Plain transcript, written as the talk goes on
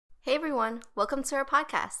Hey everyone, welcome to our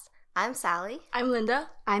podcast. I'm Sally. I'm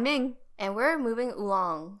Linda. I'm Ming. And we're moving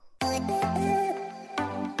along.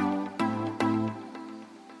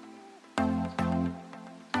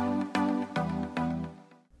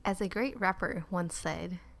 As a great rapper once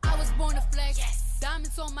said, I was born to flex,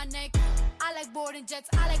 diamonds on my neck. I like boarding jets,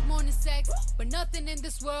 I like more than sex. But nothing in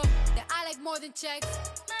this world that I like more than checks.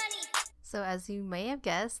 Money. So as you may have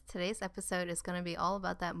guessed, today's episode is going to be all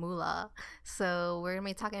about that moolah. So we're going to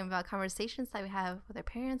be talking about conversations that we have with our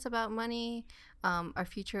parents about money, our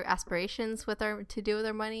future aspirations to do with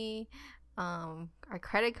our money, our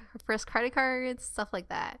first credit cards, stuff like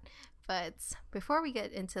that. But before we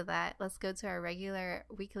get into that, let's go to our regular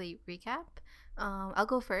weekly recap. I'll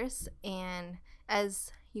go first, and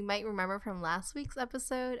as you might remember from last week's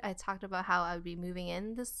episode, I talked about how I would be moving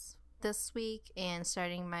in this week and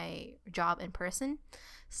starting my job in person.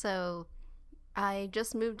 So I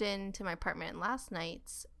just moved into my apartment last night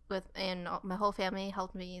and my whole family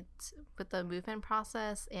helped me with the move-in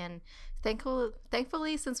process, and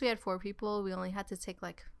thankfully since we had 4 people, we only had to take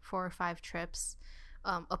like 4 or 5 trips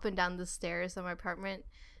up and down the stairs of my apartment.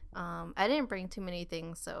 I didn't bring too many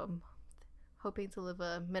things, so I'm hoping to live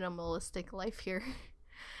a minimalistic life here.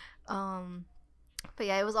 But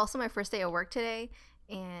yeah, it was also my first day of work today,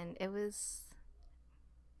 and it was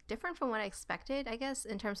different from what I expected, I guess,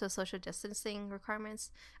 in terms of social distancing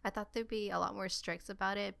requirements. I thought they'd be a lot more strict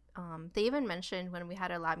about it. They even mentioned when we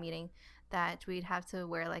had our lab meeting that we'd have to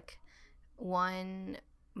wear like one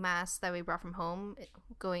mask that we brought from home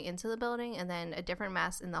going into the building, and then a different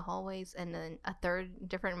mask in the hallways, and then a third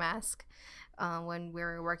different mask when we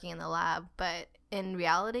were working in the lab. But in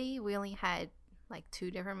reality, we only had like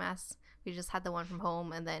 2 different masks. We just had the one from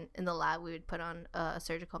home, and then in the lab we would put on a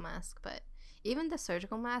surgical mask. But even the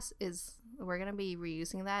surgical mask we're gonna be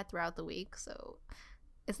reusing that throughout the week, so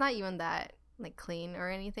it's not even that like clean or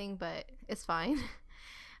anything, but it's fine.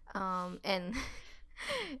 And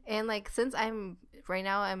like since I'm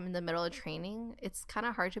in the middle of training, it's kind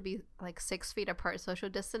of hard to be like 6 feet apart social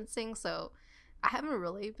distancing, so I haven't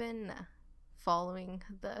really been following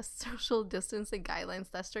the social distancing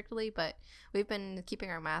guidelines that strictly, but we've been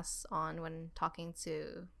keeping our masks on when talking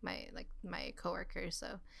to my coworkers,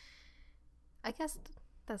 so I guess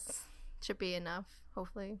that's should be enough,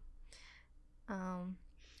 hopefully.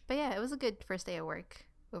 But yeah, it was a good first day of work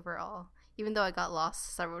overall, even though I got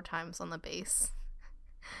lost several times on the base.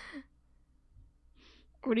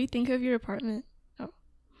 What do you think of your apartment?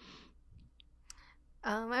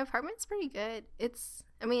 My apartment's pretty good. It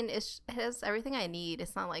has everything I need.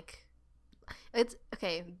 It's not like it's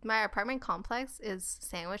okay. My apartment complex is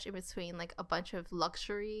sandwiched in between like a bunch of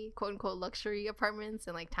luxury, quote unquote luxury apartments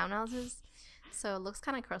and like townhouses. So it looks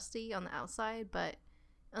kind of crusty on the outside, but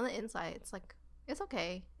on the inside, it's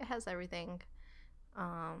okay. It has everything.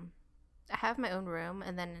 I have my own room,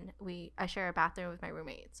 and then I share a bathroom with my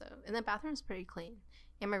roommate. So, and the bathroom's pretty clean,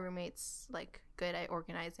 and my roommate's like good at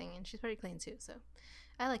organizing, and she's pretty clean too. So,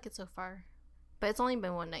 I like it so far. But it's only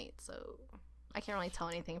been one night, so I can't really tell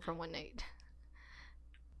anything from one night.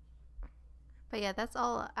 But yeah, that's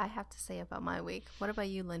all I have to say about my week. What about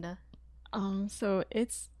you, Linda? So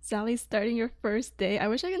it's Sally starting your first day. I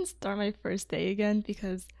wish I can start my first day again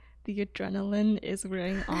because the adrenaline is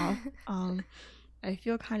wearing off. I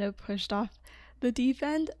feel kind of pushed off the deep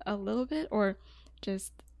end a little bit, or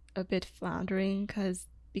just a bit floundering,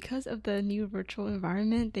 because of the new virtual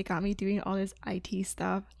environment. They got me doing all this IT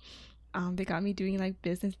stuff. They got me doing like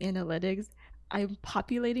business analytics. I'm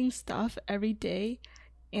populating stuff every day,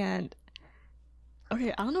 and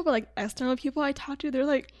okay, I don't know, but like external people I talk to, they're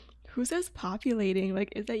like, who says populating?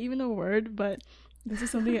 Like, is that even a word? But this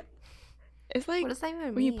is something. It's like, what does that even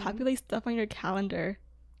mean? When you populate stuff on your calendar,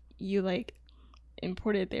 you like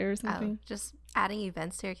import it there or something. Oh, just adding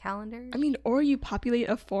events to your calendar? I mean, or you populate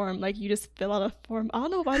a form, like you just fill out a form. I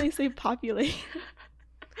don't know why they say populate.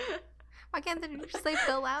 Why can't they just say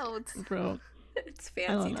fill out? Bro, It's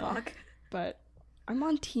fancy talk. But I'm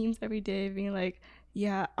on Teams every day being like,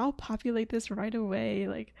 yeah, I'll populate this right away.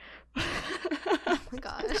 Like, oh my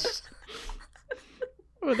gosh.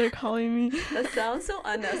 What they're calling me. That sounds so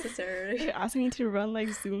unnecessary. They're asking me to run like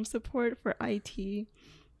Zoom support for IT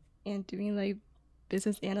and doing like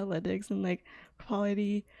business analytics and like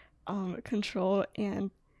quality control and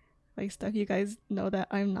like stuff you guys know that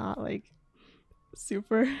I'm not like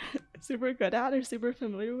super good at or super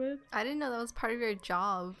familiar with. I didn't know that was part of your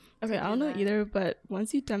job. Okay, I don't know either, but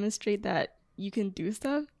once you demonstrate that you can do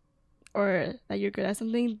stuff or that you're good at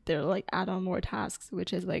something, they'll like add on more tasks,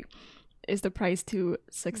 which is like is the price to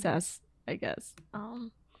success, I guess.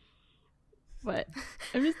 but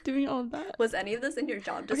I'm just doing all that. Was any of this in your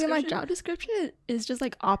job Okay, description? my job description is just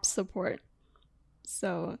like ops support.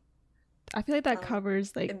 So I feel like that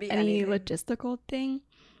covers like it'd be any anything. logistical thing.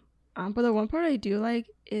 But the one part I do like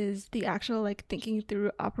is the actual like thinking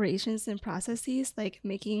through operations and processes, like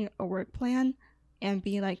making a work plan and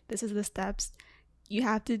being like, this is the steps you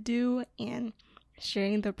have to do, and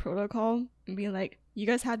sharing the protocol and being like, you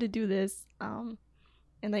guys had to do this, and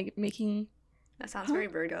like making. That sounds very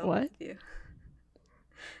Virgo. What? With you.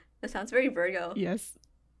 That sounds very Virgo. Yes.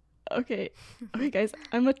 Okay, guys,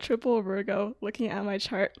 I'm a triple Virgo looking at my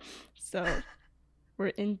chart, so we're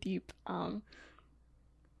in deep. But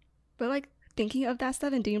like thinking of that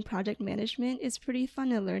stuff and doing project management is pretty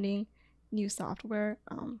fun, and learning new software.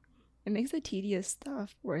 It makes the tedious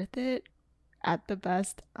stuff worth it at the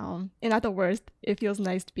best. And at the worst, it feels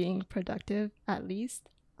nice being productive at least.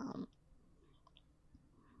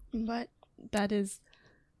 But that is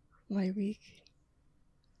my week.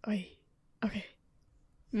 Okay.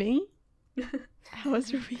 Ming? How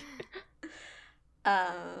was your week?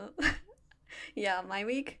 Yeah, my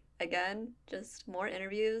week, again, just more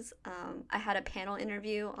interviews. I had a panel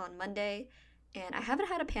interview on Monday, and I haven't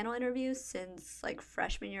had a panel interview since like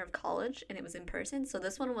freshman year of college, and it was in person. So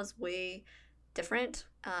this one was way different.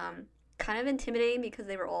 Kind of intimidating because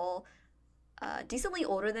they were all decently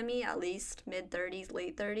older than me, at least mid-30s,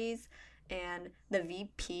 late 30s, and the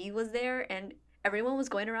VP was there, and everyone was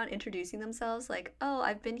going around introducing themselves like, oh,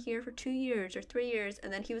 I've been here for 2 years or 3 years,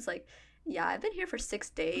 and then he was like, yeah, I've been here for 6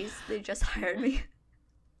 days. They just hired me.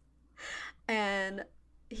 And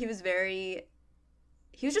he was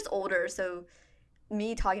just older, so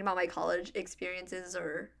me talking about my college experiences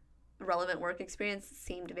or relevant work experience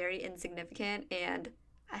seemed very insignificant, and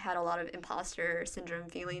I had a lot of imposter syndrome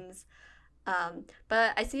feelings.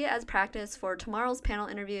 But I see it as practice for tomorrow's panel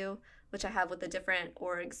interview, which I have with a different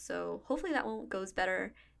org, so hopefully that one goes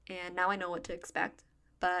better, and now I know what to expect.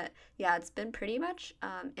 But yeah, it's been pretty much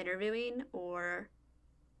interviewing, or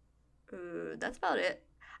that's about it.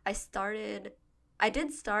 I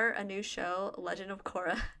did start a new show, Legend of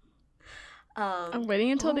Korra. I'm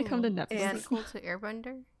waiting until they come to Netflix. Is it cool to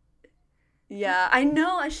Airbender? Yeah, I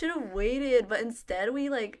know, I should have waited, but instead we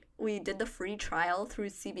did the free trial through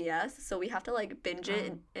CBS, so we have to like binge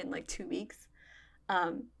it in like 2 weeks.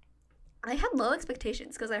 I had low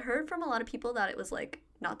expectations because I heard from a lot of people that it was like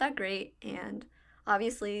not that great, and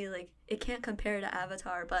obviously like it can't compare to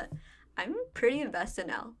Avatar, but I'm pretty invested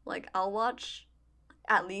now. Like I'll watch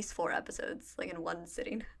at least 4 episodes like in one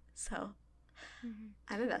sitting. So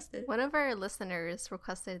I'm invested. One of our listeners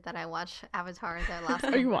requested that I watch Avatar the last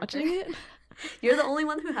Are you watching it? You're the only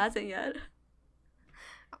one who hasn't yet.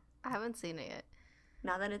 I haven't seen it yet.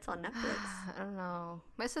 Now that it's on Netflix. I don't know.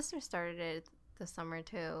 My sister started it this summer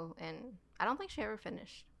too, and I don't think she ever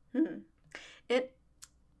finished.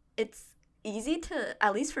 It's easy to,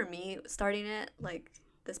 at least for me, starting it like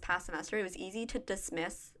this past semester, it was easy to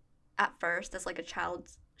dismiss at first as like a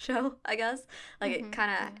child's show, I guess. Like it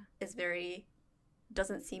kind of is very,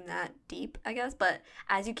 doesn't seem that deep, I guess, but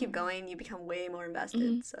as you keep going, you become way more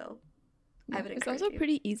invested. So I would encourage it's also you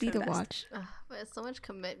pretty easy to invest. watch. But it's so much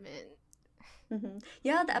commitment.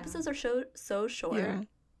 Yeah, the episodes are so short. Yeah.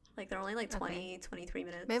 Like they're only like 20, 23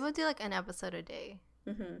 minutes. Maybe we'll do like an episode a day.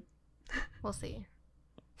 We'll see.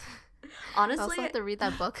 Honestly, I also have to read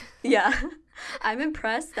that book. Yeah, I'm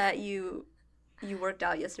impressed that you worked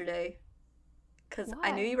out yesterday, because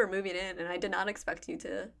I knew you were moving in, and I did not expect you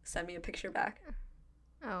to send me a picture back.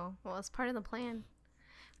 Oh, well, it's part of the plan.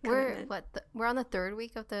 Commitment. We're on the 3rd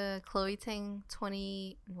week of the Chloe Ting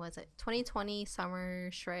 2020 summer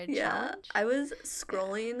shred challenge. I was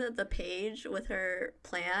scrolling the page with her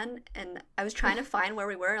plan, and I was trying to find where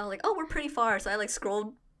we were, and I was like, oh, we're pretty far, so I like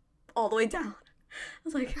scrolled all the way down. I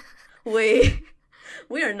was like, wait,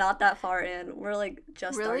 we are not that far in. We're like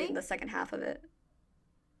just starting the second half of it.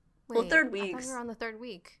 Well, 3rd week. I thought we were on the 3rd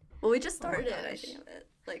week. Well, we just started it, I gosh. think of it.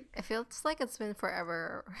 Like, It feels like it's been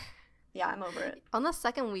forever. yeah, I'm over it. On the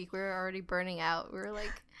 2nd week, we were already burning out. We were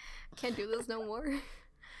like, can't do this no more.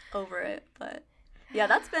 Over it. But yeah,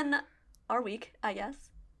 that's been our week, I guess.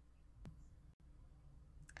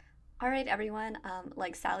 All right, everyone.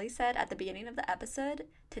 Like Sally said at the beginning of the episode,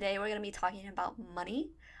 today we're going to be talking about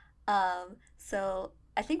money. So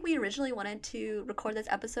I think we originally wanted to record this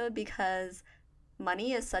episode because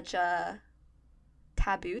money is such a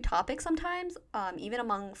taboo topic sometimes, even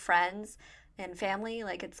among friends and family.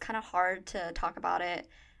 Like it's kind of hard to talk about it.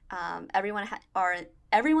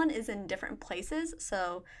 Everyone is in different places,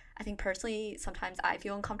 so I think personally sometimes I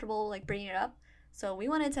feel uncomfortable like bringing it up. So we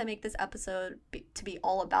wanted to make this episode to be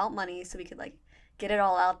all about money, so we could like get it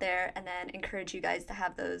all out there and then encourage you guys to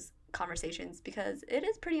have those conversations because it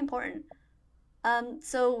is pretty important.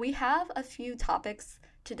 So we have a few topics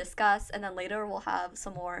to discuss, and then later we'll have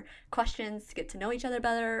some more questions to get to know each other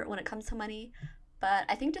better when it comes to money. But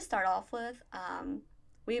I think to start off with,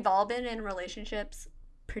 we've all been in relationships,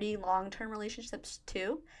 pretty long-term relationships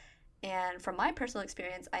too. And from my personal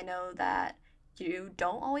experience, I know that you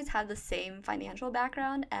don't always have the same financial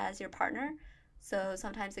background as your partner. So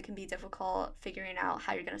sometimes it can be difficult figuring out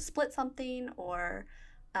how you're going to split something or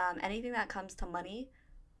anything that comes to money.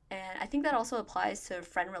 And I think that also applies to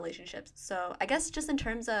friend relationships. So I guess just in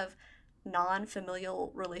terms of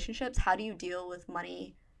non-familial relationships, how do you deal with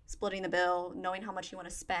money, splitting the bill, knowing how much you want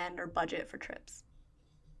to spend or budget for trips?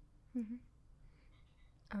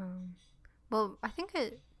 Well, I think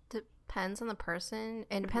it depends on the person.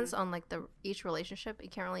 It depends on like each relationship. You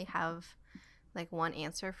can't really have like one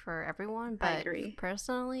answer for everyone. But I agree.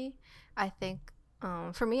 Personally, I think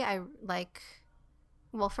for me,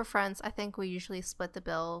 for friends, I think we usually split the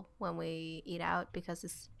bill when we eat out because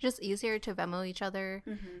it's just easier to Venmo each other.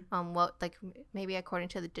 Maybe according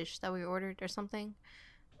to the dish that we ordered or something.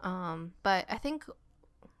 But I think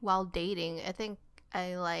while dating, I think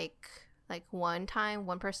I like one time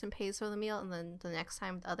one person pays for the meal and then the next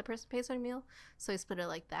time the other person pays for the meal, so we split it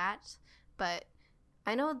like that. But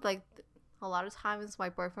I know like a lot of times my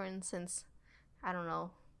boyfriend, since I don't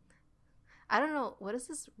know what is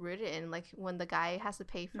this rooted in, like when the guy has to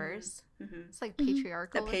pay first. It's like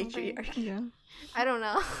patriarchal. The patriarchy. Yeah. I don't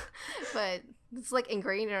know. But it's like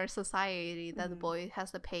ingrained in our society that the boy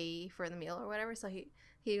has to pay for the meal or whatever, so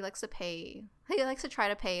he likes to pay. He likes to try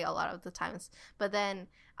to pay a lot of the times. But then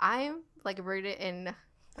I'm like rooted in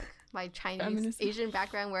my Chinese Asian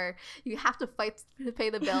background where you have to fight to pay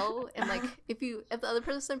the bill, and like if the other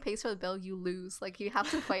person pays for the bill, you lose. Like you have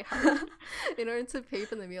to fight hard in order to pay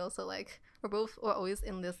for the meal. So like we're always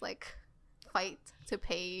in this like fight to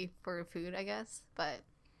pay for food, I guess. But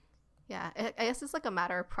yeah, I guess it's like a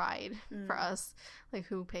matter of pride for us, like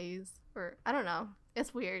who pays, or I don't know.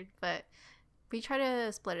 It's weird, but we try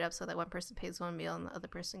to split it up so that one person pays one meal and the other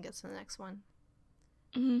person gets the next one.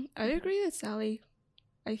 I agree with Sally.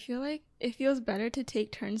 I feel like it feels better to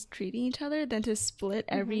take turns treating each other than to split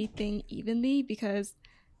everything evenly, because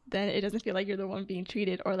then it doesn't feel like you're the one being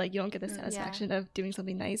treated, or like you don't get the satisfaction of doing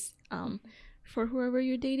something nice for whoever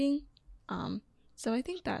you're dating. So I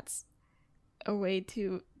think that's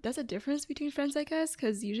a difference between friends, I guess,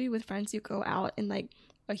 because usually with friends you go out in like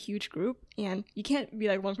a huge group and you can't be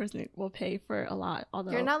like one person will pay for a lot,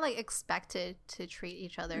 although you're not like expected to treat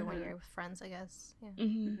each other when you're with friends, I guess.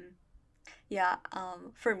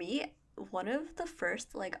 For me, one of the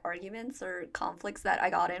first like arguments or conflicts that I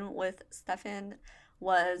got in with Stefan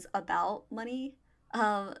was about money,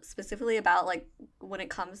 specifically about like when it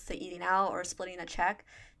comes to eating out or splitting a check,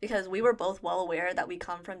 because we were both well aware that we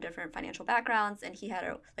come from different financial backgrounds, and he had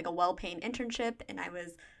a well-paying internship and I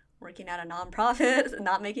was working at a nonprofit,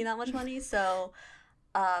 not making that much money. So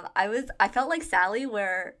I felt like Sally,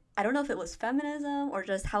 where I don't know if it was feminism or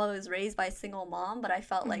just how I was raised by a single mom, but I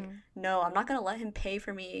felt like, no, I'm not going to let him pay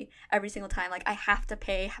for me every single time. Like I have to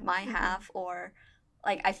pay my half, or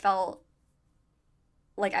like I felt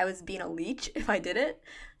like I was being a leech if I did it.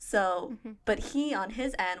 So, but he on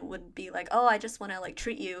his end would be like, oh, I just want to like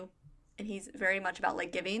treat you. And he's very much about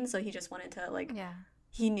like giving. So he just wanted to like,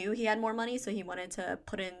 he knew he had more money, so he wanted to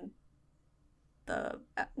put in the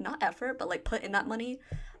not effort, but like put in that money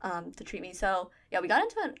to treat me. So yeah, we got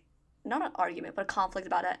into not an argument, but a conflict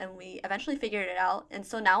about it, and we eventually figured it out. And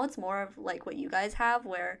so now it's more of like what you guys have,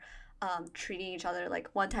 where treating each other like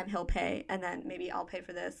one time he'll pay and then maybe I'll pay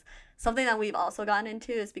for this. Something that we've also gotten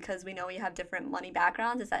into is because we know we have different money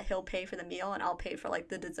backgrounds, is that he'll pay for the meal and I'll pay for like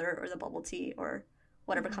the dessert or the bubble tea or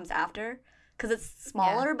whatever comes after. Because it's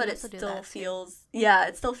smaller, but it still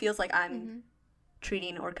feels like I'm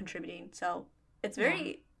treating or contributing. So it's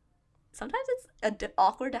very sometimes it's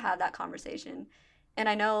awkward to have that conversation. And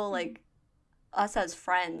I know like us as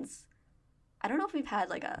friends, I don't know if we've had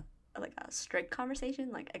like a strict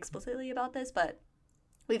conversation like explicitly about this, but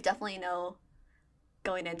we've definitely know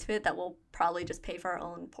going into it that we'll probably just pay for our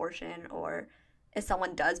own portion, or if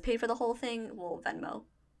someone does pay for the whole thing, we'll Venmo.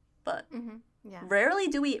 But rarely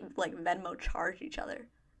do we like Venmo charge each other,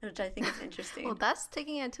 which I think is interesting. Well, that's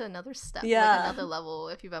taking it to another step, like another level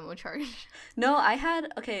if you Venmo charge. No,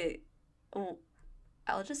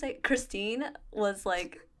 I'll just say Christine was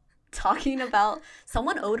like talking about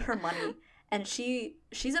someone owed her money, and she's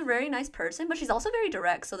a very nice person, but she's also very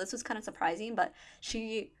direct, so this was kind of surprising, but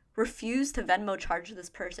she refused to Venmo charge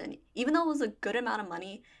this person, even though it was a good amount of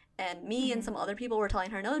money. And me and some other people were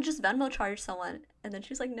telling her, no, just Venmo charge someone. And then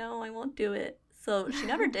she's like, no, I won't do it. So she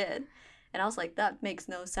never did. And I was like, that makes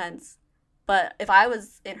no sense. But if I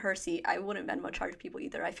was in her seat, I wouldn't Venmo charge people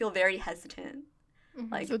either. I feel very hesitant.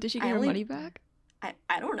 Like, So did she I get her only- money back?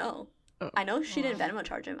 I don't know. Oh. I know she didn't Oh. Venmo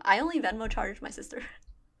charge him. I only Venmo charged my sister.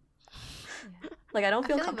 Like, I don't I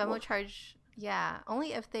feel feel like comfortable. Venmo charge, yeah,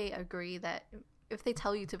 only if they agree that if they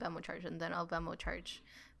tell you to Venmo charge them, then I'll Venmo charge.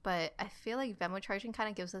 But I feel like Venmo charging kind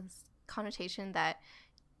of gives us connotation that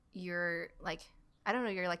you're like, I don't know,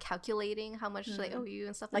 you're like calculating how much they owe you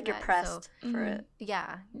and stuff like Like, you're that. pressed So, for Mhm. it.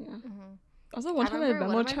 yeah. Yeah. Mhm. Also, one I time I remember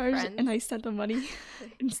one of Venmo my charged friends- and I sent the money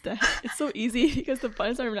instead. It's so easy because the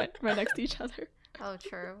buttons are right next to each other. Oh,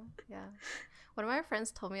 true. Yeah. One of my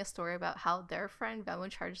friends told me a story about how their friend Venmo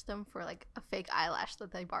charged them for like a fake eyelash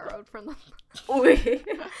that they borrowed from them. Wait.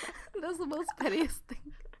 That's the most pettiest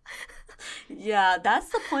thing. Yeah, that's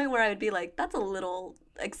the point where I would be like, that's a little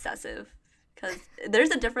excessive. Because there's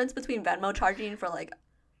a difference between Venmo charging for like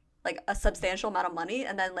a substantial amount of money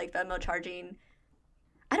and then like Venmo charging,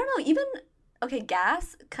 I don't know, even, okay,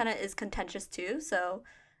 gas kind of is contentious too. So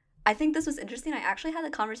I think this was interesting. I actually had a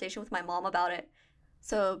conversation with my mom about it.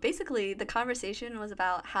 So basically, the conversation was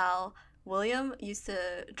about how William used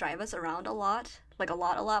to drive us around a lot, like a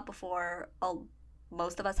lot before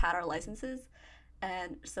most of us had our licenses.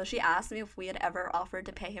 And so she asked me if we had ever offered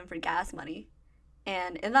to pay him for gas money.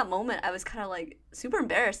 And in that moment, I was kind of like super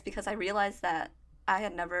embarrassed because I realized that I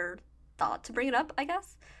had never thought to bring it up, I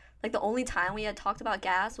guess. Like the only time we had talked about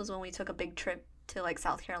gas was when we took a big trip to like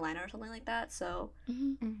South Carolina or something like that. So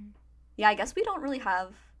yeah, I guess we don't really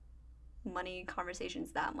have money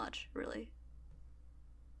conversations that much, really.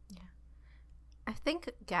 I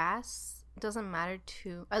think gas doesn't matter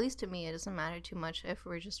at least to me, it doesn't matter too much if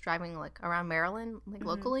we're just driving like around Maryland, like Mhm.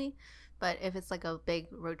 locally. But if it's like a big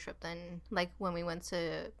road trip, then like when we went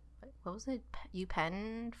to, what was it,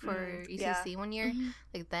 UPenn for ECC one year,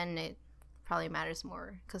 like then it probably matters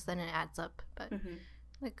more because then it adds up. But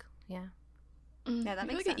like, yeah. Yeah, that I feel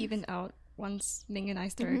makes like sense. it evened out once Ming and I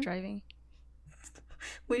started driving.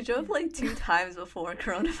 We drove like 2 times before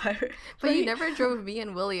coronavirus. But you Right. never drove me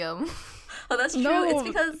and William. Oh, that's true. No. It's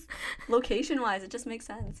because location-wise, it just makes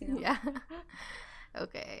sense, you know? Yeah.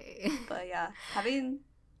 Okay. But yeah, having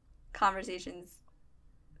conversations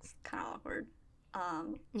is kind of awkward.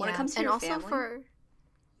 When it comes to and your also family.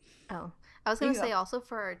 I was You gonna go. say also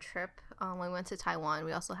for our trip, when we went to Taiwan,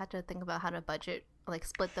 we also had to think about how to budget, like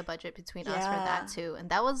split the budget between us for Yeah. that too, and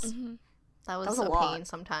that was was a a lot. pain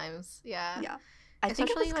sommes. Yeah. Yeah. I think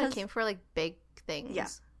it Especially was when it 'cause- came for like big things. Yeah.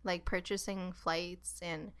 Like purchasing flights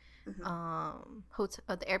and hotel,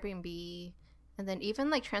 the Airbnb, and then even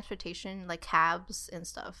like transportation, like cabs and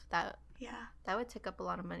stuff. That would take up a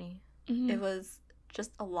lot of money. it was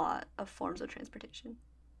just a lot of forms of transportation.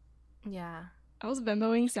 Yeah. I was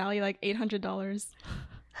Venmoing Sally like $800.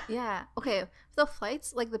 Yeah. Okay. The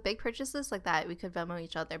flights, like the big purchases like that, we could Venmo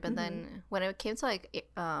each other. But then when it came to like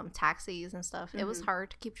taxis and stuff, it was hard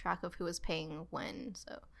to keep track of who was paying when.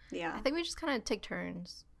 So Yeah. I think we just kind of take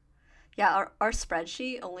turns. Yeah, our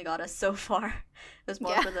spreadsheet only got us so far. It was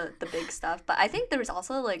more Yeah. for the big stuff. But I think there was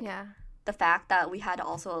also like Yeah. the fact that we had to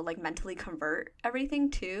also like mentally convert everything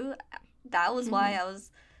too. That was why I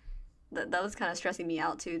was that was kind of stressing me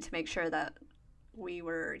out too, to make sure that we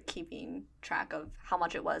were keeping track of how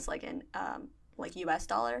much it was like in like US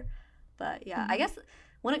dollar. But yeah, I guess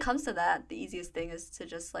when it comes to that, the easiest thing is to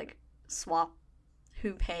just like swap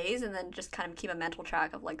who pays and then just kind of keep a mental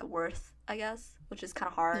track of like a worth, I guess, which is kind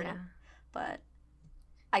of hard. Yeah. But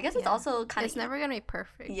I guess it's Yeah. also kind It's of never gonna be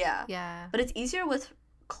perfect. Yeah. Yeah. but it's easier with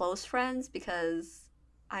close friends because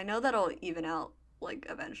I know that'll even out like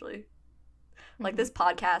eventually. Like this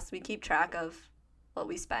podcast, we keep track of what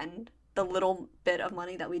we spend, the little bit of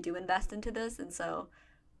money that we do invest into this, and so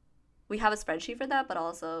we have a spreadsheet for that, but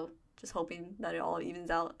also just hoping that it all evens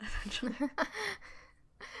out eventually.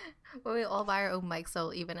 When we all buy our own mics, so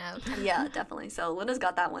it'll even out. Yeah, definitely. So Linda's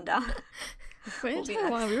got that one down. But in We'll be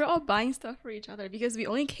Taiwan, next. we were all buying stuff for each other because we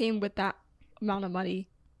only came with that amount of money.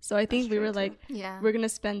 So I think we true, were too. like, Yeah. we're gonna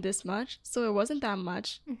spend this much. So it wasn't that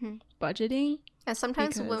much budgeting. And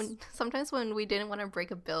sometimes because- when we didn't want to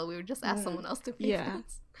break a bill, we would just ask someone else to pay Yeah. for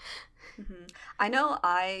us. I know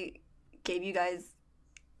I gave you guys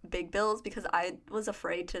big bills because I was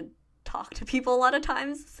afraid to talk to people a lot of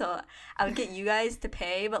times. So I would get you guys to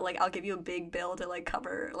pay, but like I'll give you a big bill to like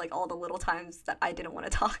cover like all the little times that I didn't want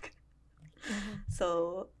to talk.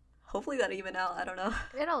 So hopefully that even out. I don't know.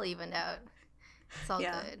 It'll even out. It's all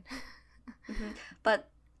Yeah. good. But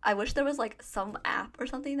I wish there was like some app or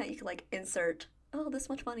something that you could like insert, oh, this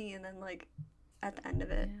much money, and then like at the end of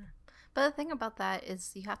it. Yeah. But the thing about that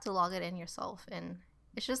is you have to log it in yourself, and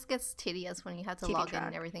it just gets tedious when you have to Keeping log track.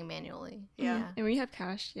 in everything manually. Yeah. And we have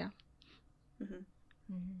cash, yeah. Mhm.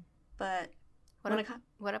 But What, when ab-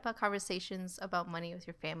 what about conversations about money with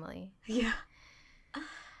your family? yeah.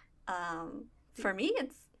 For me,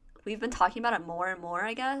 we've been talking about it more and more,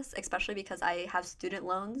 I guess, especially because I have student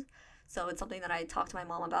loans. So it's something that I talk to my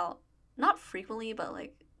mom about, not frequently, but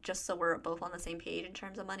like just so we're both on the same page in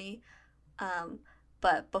terms of money. Um,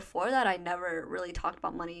 but before that, I never really talked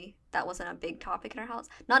about money. That wasn't a big topic in our house.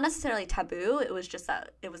 Not necessarily taboo. It was just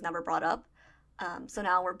that it was never brought up. So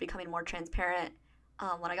now we're becoming more transparent.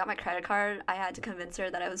 When I got my credit card, I had to convince her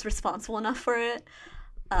that I was responsible enough for it.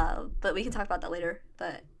 But we can talk about that later.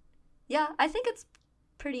 But yeah, I think it's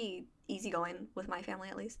pretty easygoing with my family,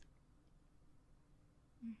 at least.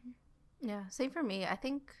 Yeah, same for me. I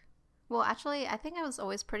think, well, actually, I think I was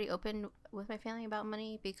always pretty open with my family about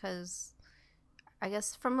money because I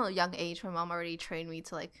guess from a young age, my mom already trained me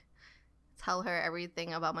to like tell her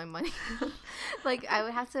everything about my money. Like I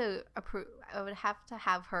would have to approve. I would have to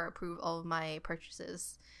have her approve all of my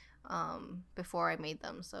purchases before I made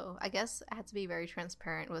them. So I guess I had to be very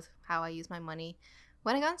transparent with how I use my money.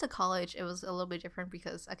 When I got into college, it was a little bit different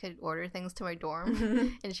because I could order things to my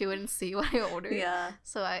dorm and she wouldn't see what I ordered. Yeah.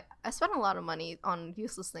 So I spent a lot of money on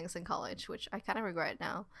useless things in college, which I kind of regret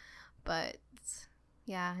now. But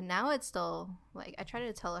yeah, now it's still like I try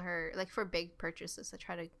to tell her, like for big purchases, I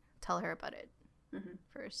try to tell her about it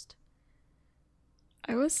first.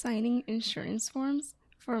 I was signing insurance forms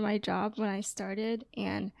for my job when I started,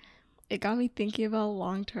 and it got me thinking about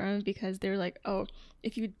long term because they were like, oh,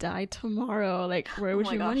 if you died tomorrow, like where would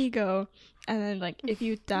my your gosh. money go? And then like if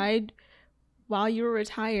you died while you were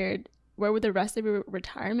retired, where would the rest of your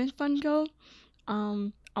retirement fund go?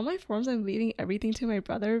 On my forms, I'm leaving everything to my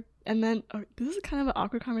brother. And then this is kind of an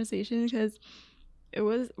awkward conversation because I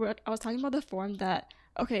was talking about the form that,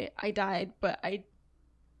 okay, I died, but I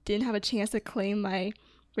didn't have a chance to claim my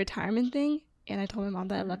retirement thing. And I told my mom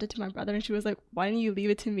that I left it to my brother, and she was like, why didn't you leave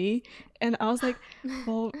it to me? And I was like,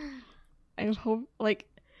 well, I hope, like,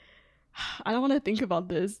 I don't want to think about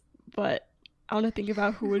this, but I want to think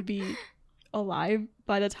about who would be alive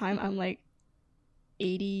by the time I'm like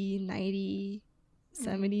 80, 90,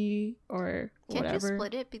 70, or Can't whatever. you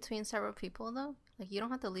split it between several people though? Like you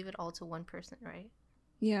don't have to leave it all to one person, right?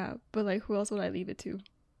 Yeah, but like who else would I leave it to?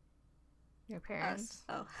 Your parents.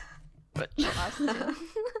 Oh. But Us too.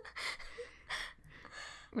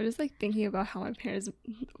 we're just like thinking about how my parents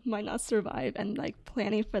might not survive, and like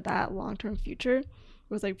planning for that long-term future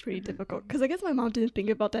was like pretty difficult because I guess my mom didn't think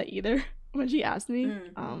about that either when she asked me.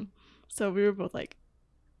 So we were both like,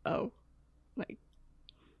 oh, like.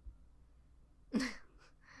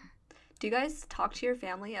 Do you guys talk to your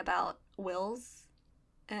family about wills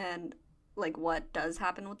and like what does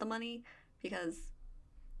happen with the money? Because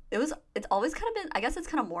it's always kind of been, I guess it's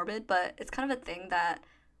kind of morbid, but it's kind of a thing that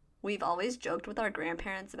we've always joked with our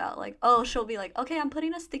grandparents about, like, oh, she'll be like, okay, I'm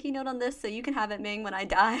putting a sticky note on this so you can have it, Ming, when I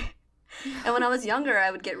die. And when I was younger,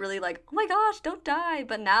 I would get really like, oh my gosh, don't die.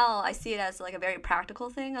 But now I see it as like a very practical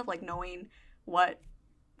thing of like knowing what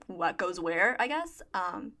goes where, I guess.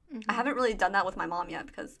 I haven't really done that with my mom yet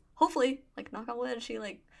because hopefully, like, knock on wood, she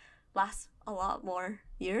like lasts a lot more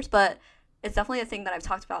years. But it's definitely a thing that I've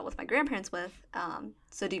talked about with my grandparents with.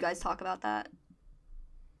 So do you guys talk about that?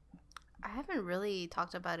 I haven't really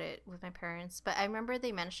talked about it with my parents, but I remember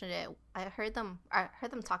they mentioned it. I heard them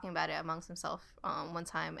talking about it amongst themselves one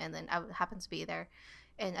time, and then I happened to be there,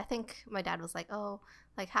 and I think my dad was like, "Oh,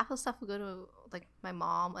 like half the stuff will go to like my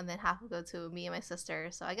mom, and then half will go to me and my sister."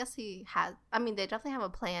 So I guess he had. I mean, they definitely have a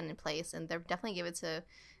plan in place, and they're definitely give it to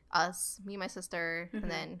us, me, and my sister,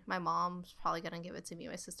 and then my mom's probably gonna give it to me,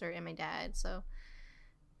 my sister, and my dad. So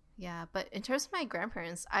yeah, but in terms of my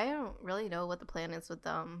grandparents, I don't really know what the plan is with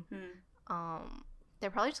them. They're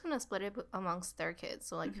probably just gonna split it amongst their kids,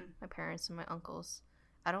 so like my parents and my uncles.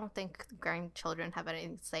 I don't think grandchildren have any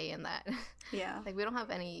say in that. Yeah. Like we don't have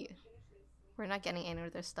any. We're not getting any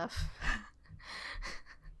of their stuff.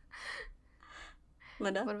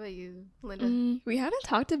 Linda? What about you, Linda? We haven't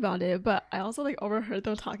talked about it, but I also like overheard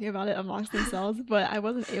them talking about it amongst themselves, but I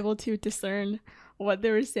wasn't able to discern what they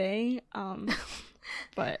were saying.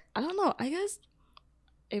 But I don't know. I guess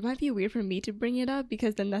it might be weird for me to bring it up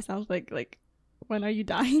because then that sounds like when are you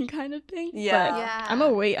dying kind of thing. Yeah. But Yeah. I'm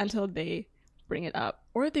gonna wait until they bring it up,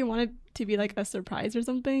 or if they want it to be like a surprise or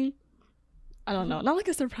something. I don't know. Not like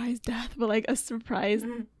a surprise death, but like a surprise,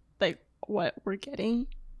 like what we're getting.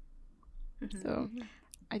 So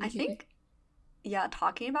I think, yeah,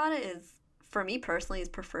 talking about it is, for me personally, is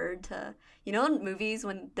preferred to, you know, in movies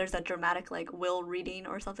when there's that dramatic like will reading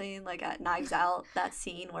or something, like at Knives Out, that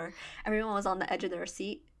scene where everyone was on the edge of their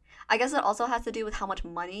seat. I guess it also has to do with how much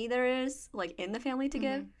money there is like in the family to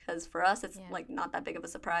give, because for us it's like not that big of a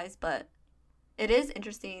surprise, but it is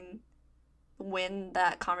interesting when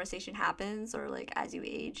that conversation happens, or like as you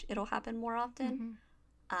age, it'll happen more often.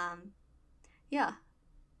 Yeah.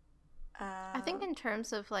 I think in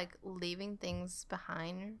terms of like leaving things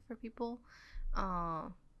behind for people,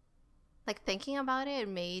 like thinking about it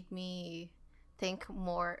made me think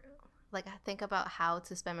more, like I think about how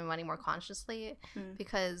to spend my money more consciously.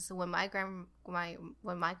 Because when my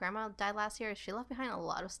grandma died last year, she left behind a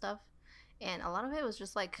lot of stuff, and a lot of it was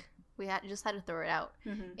just like just had to throw it out.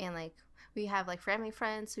 And like we have like family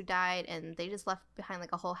friends who died, and they just left behind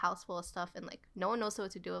like a whole house full of stuff, and like no one knows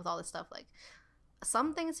what to do with all this stuff. Like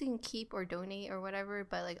some things you can keep or donate or whatever,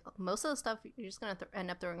 but like most of the stuff you're just gonna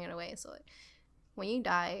end up throwing it away. So like, when you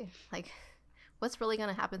die, like what's really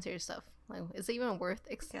gonna happen to your stuff? Like, is it even worth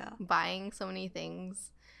buying so many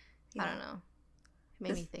things? I don't know. It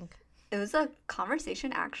made me think. It was a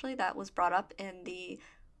conversation actually that was brought up in the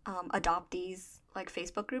adoptees like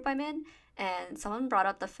Facebook group I'm in, and someone brought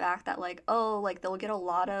up the fact that like, oh, like they'll get a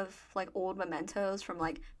lot of like old mementos from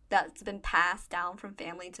like that's been passed down from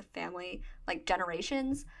family to family, like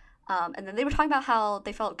generations. And then they were talking about how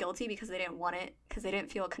they felt guilty because they didn't want it, because they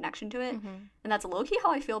didn't feel a connection to it. And that's low-key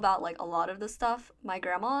how I feel about like a lot of this stuff. My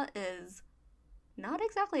grandma is not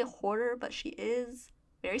exactly a hoarder, but she is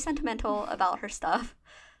very sentimental about her stuff.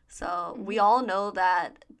 So we all know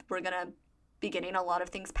that we're gonna be getting a lot of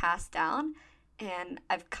things passed down. And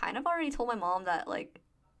I've kind of already told my mom that like,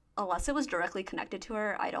 unless it was directly connected to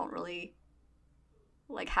her, I don't really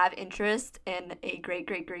like have interest in a great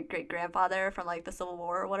grandfather from like the Civil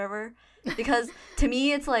War or whatever, because to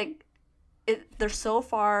me it's like they're so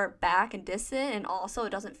far back and distant, and also it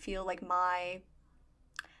doesn't feel like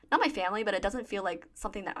not my family, but it doesn't feel like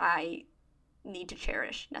something that I need to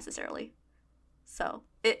cherish necessarily. So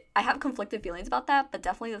I have conflicted feelings about that, but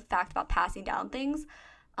definitely the fact about passing down things,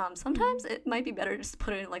 sometimes it might be better just to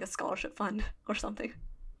put it in like a scholarship fund or something.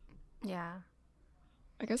 Yeah.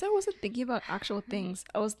 I guess I wasn't thinking about actual things.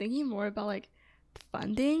 I was thinking more about like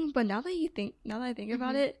funding. But now that I think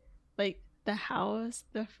about it, like the house,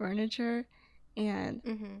 the furniture,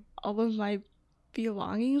 and all of my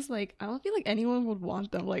belongings, like I don't feel like anyone would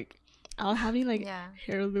want them. Like I don't have any like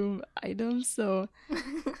heirloom items, so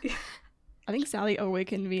I think Sally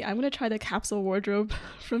awakened me. I'm gonna try the capsule wardrobe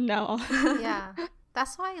from now on. Yeah,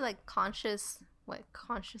 that's why like conscious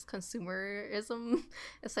consumerism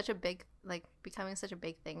is such a big, like becoming such a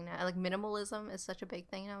big thing now. Like minimalism is such a big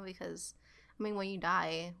thing now, because I mean when you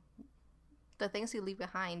die, the things you leave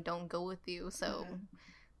behind don't go with you, so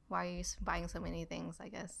why are you buying so many things, I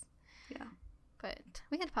guess. Yeah, but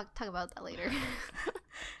we can talk about that later.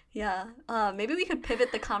 Yeah, maybe we could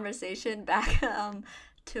pivot the conversation back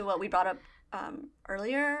to what we brought up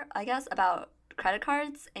earlier, I guess, about credit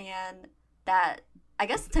cards. And that, I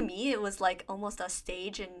guess to me, it was like almost a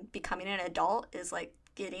stage in becoming an adult, is like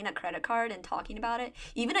getting a credit card and talking about it.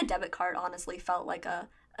 Even a debit card honestly felt like a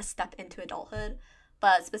step into adulthood.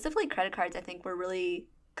 But specifically credit cards, I think, were really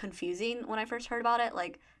confusing when I first heard about it.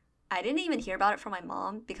 Like, I didn't even hear about it from my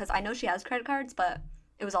mom, because I know she has credit cards, but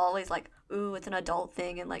it was always like, ooh, it's an adult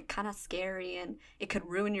thing and like kind of scary, and it could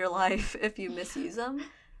ruin your life if you misuse them.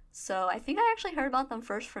 So I think I actually heard about them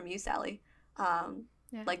first from you, Sally.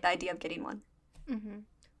 Like the idea of getting one.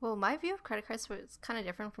 Well, my view of credit cards was kind of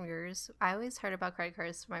different from yours. I always heard about credit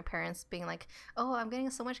cards from my parents being like, oh, I'm getting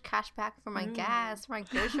so much cash back for my gas, for my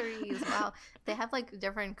groceries. Wow. They have like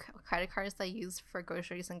different credit cards that I use for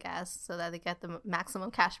groceries and gas so that they get the maximum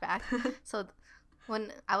cash back. So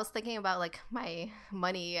when I was thinking about like my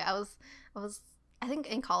money, I think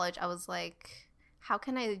in college I was like, how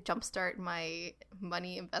can I jumpstart my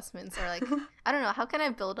money investments, or like I don't know, how can I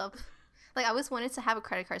build up, like I always wanted to have a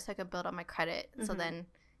credit card so I could build up my credit. So then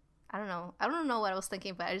I don't know what I was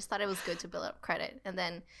thinking, but I just thought it was good to build up credit. And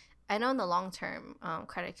then I know in the long term,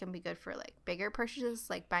 credit can be good for like bigger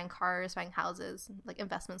purchases, like buying cars, buying houses, like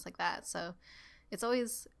investments like that. So it's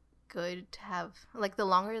always good to have, like the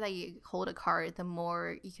longer that you hold a card, the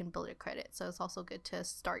more you can build your credit. So it's also good to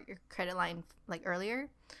start your credit line like earlier.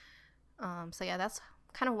 So yeah, that's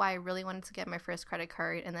kind of why I really wanted to get my first credit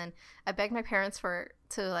card. And then I begged my parents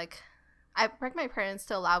to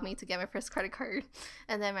allow me to get my first credit card.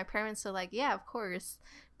 And then my parents were like, yeah, of course.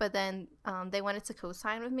 But then they wanted to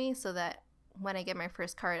co-sign with me so that when I get my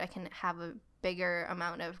first card, I can have a bigger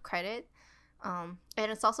amount of credit. And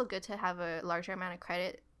it's also good to have a larger amount of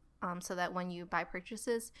credit so that when you buy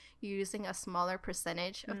purchases, you're using a smaller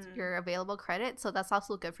percentage of your available credit. So that's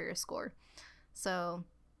also good for your score. So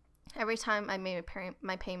every time I made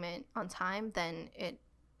my payment on time, then it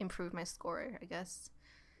improved my score, I guess.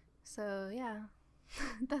 So yeah,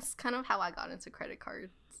 that's kind of how I got into credit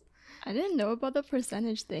cards. I didn't know about the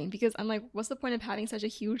percentage thing because I'm like, what's the point of having such a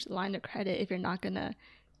huge line of credit if you're not gonna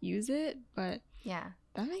use it? But Yeah.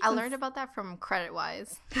 that makes I sense. learned about that from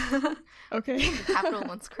CreditWise. Okay. The Capital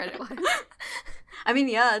One's CreditWise. I mean,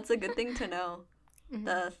 yeah, it's a good thing to know.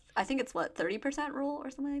 Mhm. I think it's what, 30% rule or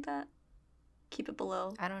something like that. Keep it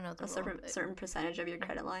below I don't know the a rule, but- certain percentage of your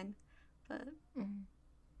credit line. But Mhm.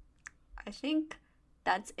 I think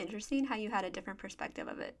that's interesting how you had a different perspective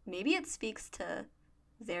of it. Maybe it speaks to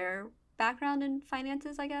their background in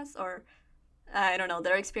finances, I guess, or I don't know,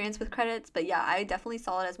 their experience with credits. But yeah, I definitely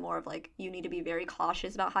saw it as more of like you need to be very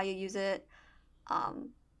cautious about how you use it,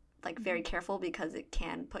 like very careful because it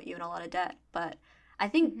can put you in a lot of debt. But I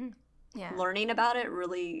think Mhm. Yeah. learning about it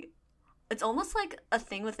really, it's almost like a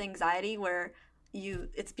thing with anxiety where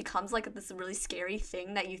it becomes like this really scary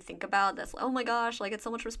thing that you think about that's like, oh my gosh, like it's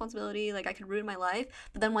so much responsibility, like I could ruin my life.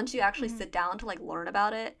 But then once you actually Mhm. sit down to like learn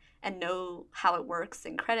about it and know how it works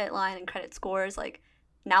in credit line and credit scores, like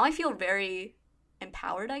now I feel very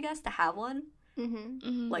empowered, I guess, to have one. Mhm.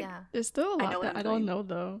 Mhm. Like, Yeah. There's still a I lot know what that I'm I don't doing. know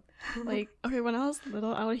though. Like, okay, when I was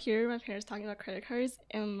little, I would hear my parents talking about credit cards,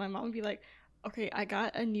 and my mom would be like, okay, I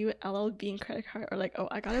got a new LL Bean credit card, or like, oh,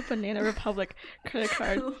 I got a Banana Republic credit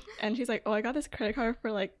card. And she's like, oh, I got this credit card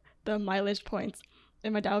for like the mileage points.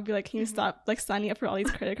 And my dad would be like, can you Mhm. stop like signing up for all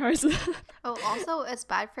these credit cards Oh, also, it's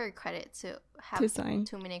bad for your credit to have to sign?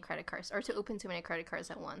 too many credit cards or to open too many credit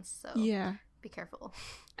cards at once. So Yeah. be careful.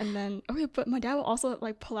 And then, okay, but my dad will also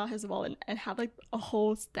like pull out his wallet and have like a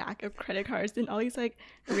whole stack of credit cards and all these like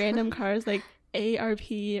random cards like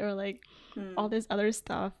ARP or like all this other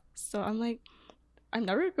stuff. So I'm like, I'm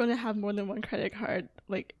never going to have more than one credit card.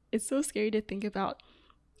 Like, it's so scary to think about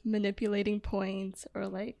manipulating points or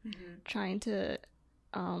like trying to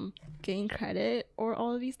gain credit or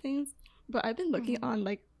all of these things. But I've been looking Mhm. on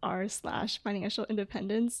like r/financial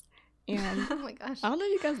independence, and Oh my gosh. I don't know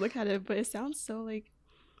if you guys look at it, but it sounds so like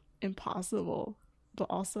impossible, but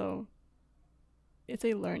also it's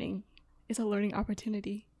a learning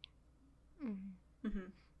opportunity. Mhm. Mm-hmm.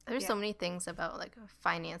 There's Yeah. so many things about like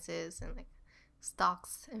finances and like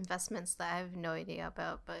stocks, investments that I have no idea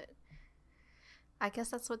about, but I guess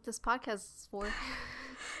that's what this podcast is for.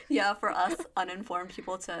 Yeah, for us uninformed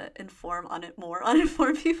people to inform more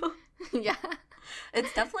uninformed people. Yeah.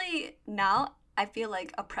 It's definitely now I feel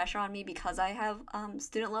like a pressure on me because I have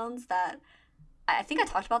student loans that I think I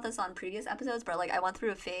talked about this on previous episodes, but like I went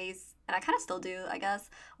through a phase, and I kind of still do, I guess,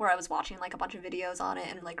 where I was watching like a bunch of videos on it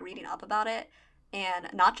and like reading up about it, and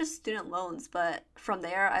not just student loans, but from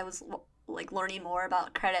there I was like learning more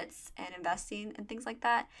about credits and investing and things like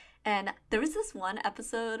that. And there was this one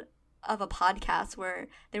episode of a podcast where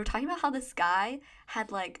they were talking about how this guy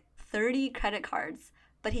had like 30 credit cards,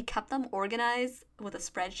 but he kept them organized with a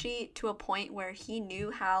spreadsheet to a point where he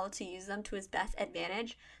knew how to use them to his best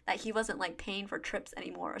advantage, that he wasn't like paying for trips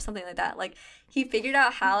anymore or something like that. Like he figured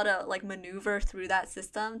out how to like maneuver through that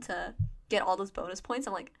system to get all those bonus points.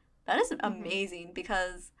 I'm like, that is amazing,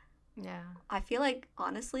 because Yeah. I feel like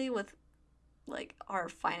honestly with like our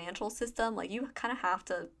financial system, like you kind of have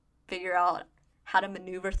to figure out how to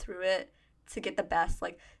maneuver through it to get the best.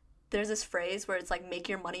 Like there's this phrase where it's like make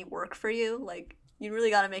your money work for you. Like you really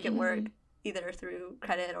got to make it work either through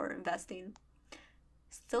credit or investing.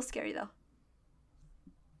 Still scary though.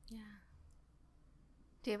 Yeah.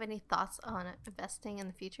 Do you have any thoughts on investing in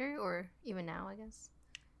the future or even now, I guess?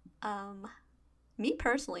 Me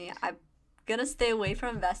personally, I'm gonna stay away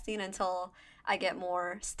from investing until I get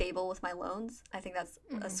more stable with my loans. I think that's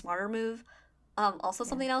a smarter move. Also,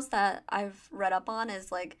 something else that I've read up on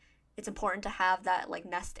is like it's important to have that like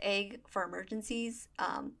nest egg for emergencies.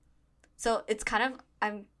 So it's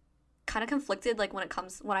I'm kind of conflicted like when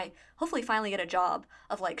I hopefully finally get a job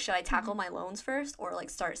of like should I tackle my loans first or like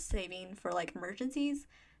start saving for like emergencies.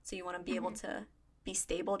 So you want to be able to be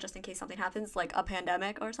stable just in case something happens, like a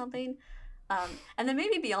pandemic or something. And then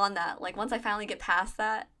maybe beyond that, like once I finally get past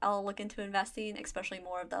that, I'll look into investing, especially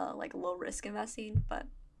more of the like low risk investing. But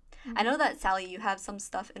I know that Sally, you have some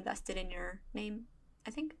stuff invested in your name,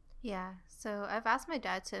 I think. Yeah. So I've asked my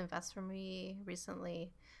dad to invest for me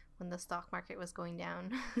recently when the stock market was going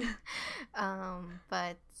down.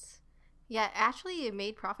 But yeah, actually it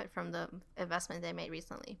made profit from the investment I made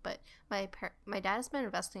recently. But my dad has been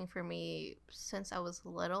investing for me since I was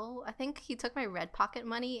little. I think he took my Red Pocket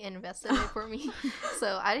money and invested it for me.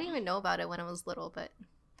 So I didn't even know about it when I was little, but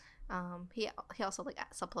he also like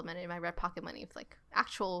supplemented my Red Pocket money with like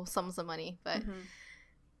actual sums of money. But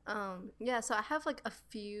yeah, so I have like a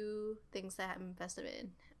few things that I'm invested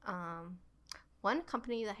in. one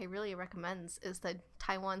company that he really recommends is the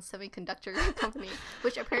Taiwan Semiconductor Company,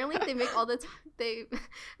 which apparently they make all the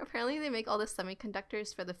apparently they make all the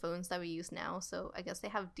semiconductors for the phones that we use now. So I guess they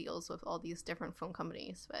have deals with all these different phone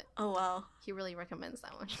companies. But Oh wow. he really recommends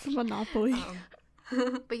that one. It's a monopoly.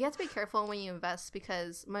 But you have to be careful when you invest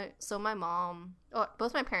because my mom,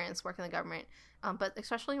 both my parents work in the government, but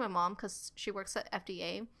especially my mom because she works at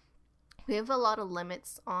FDA. We have a lot of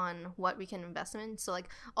limits on what we can invest in. So like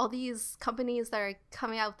all these companies that are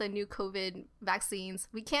coming out with the new COVID vaccines,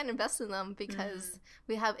 we can't invest in them because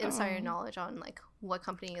we have insider knowledge on like what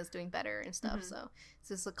company is doing better and stuff. So it's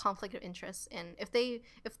just a conflict of interest. And if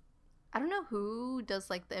I don't know who does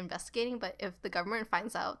like the investigating, but if the government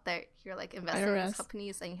finds out that you're like investing in these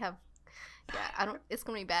companies and you have, it's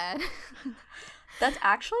gonna be bad. That's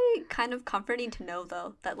actually kind of comforting to know,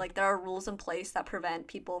 though, that like there are rules in place that prevent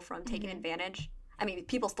people from taking advantage. I mean,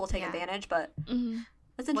 people still take advantage, but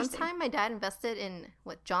that's interesting. One time, my dad invested in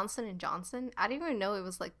Johnson and Johnson. I didn't even know it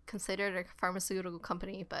was like considered a pharmaceutical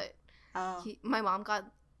company, but my mom got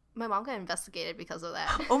investigated because of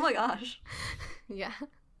that. Oh my gosh! Yeah.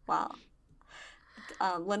 Wow.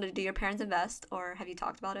 Linda, do your parents invest, or have you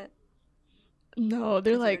talked about it? No,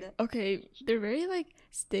 they're like, okay, they're very like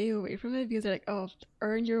stay away from it because they're like, oh,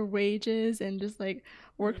 earn your wages and just like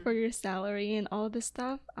work for your salary and all this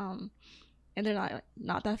stuff. And they're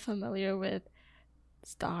not that familiar with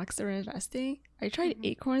stocks or investing. I tried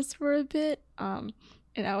Acorns for a bit, and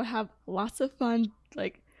I would have lots of fun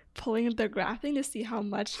like pulling the graphing to see how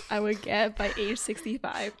much I would get by age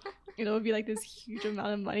 65. It would be like this huge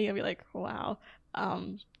amount of money. I'd be like, wow.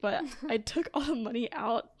 But I took all the money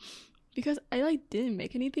out because I like didn't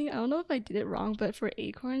make anything. I don't know if I did it wrong, but for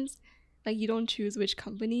Acorns, like you don't choose which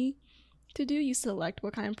company to do. You select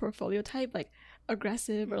what kind of portfolio type, like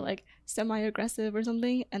aggressive or like semi-aggressive or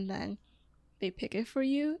something, and then they pick it for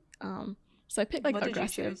you. So I picked like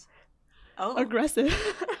aggressive. Aggressive.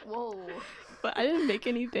 Whoa. But I didn't make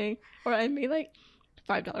anything, or I made like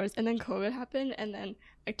 $5, and then COVID happened, and then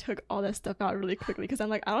I took all that stuff out really quickly because I'm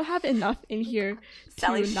like, I don't have enough in here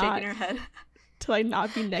Sally's shaking her head. To like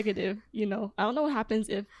not be negative, I don't know what happens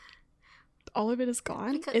if all of it is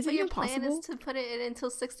gone. Is it your impossible? Plan is to put it in until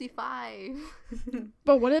 65.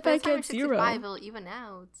 But what if I get 0? It'll even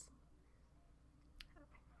out.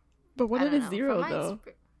 But what if it's 0 though?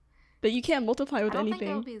 That you can't multiply with anything.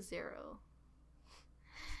 I don't think it'll be 0.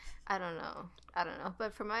 I don't know.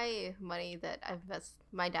 But for my money that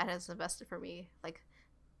my dad has invested for me, like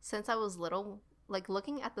since I was little, like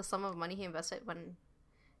looking at the sum of money he invested when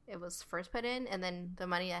it was first put in, and then the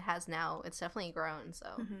money it has now, it's definitely grown. So,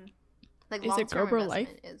 like, is it Gerber Life?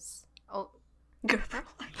 Gerber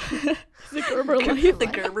Life. Is it Gerber Life? The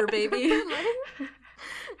Gerber baby.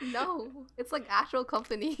 No, it's like actual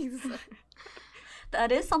companies.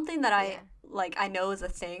 That is something that I know is a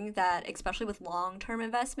thing that, especially with long-term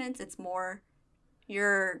investments, it's more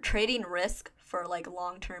you're trading risk for like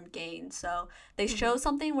long-term gain. So they show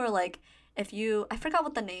something where like I forgot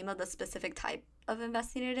what the name of the specific type of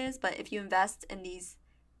investing it is, but if you invest in these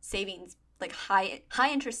savings, like high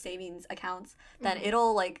interest savings accounts, then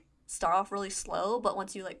it'll like start off really slow, but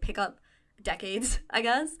once you like pick up decades, I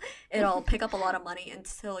guess, it'll pick up a lot of money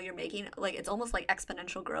until you're making like it's almost like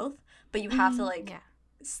exponential growth, but you have to like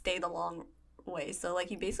stay the long way. So like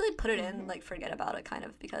you basically put it in, like forget about it kind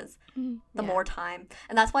of, because the more time,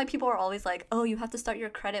 and that's why people are always like, oh, you have to start your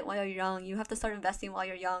credit while you're young, you have to start investing while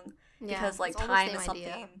you're young, because like time is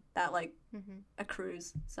something that like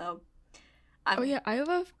accrues. So I have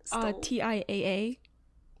a TIAA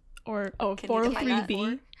or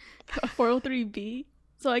 403B 403B.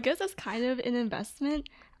 So I guess that's kind of an investment.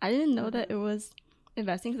 I didn't know that it was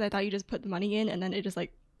investing because I thought you just put the money in and then it just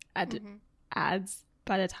like adds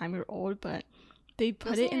by the time you're old, but they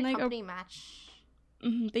put it in like a match.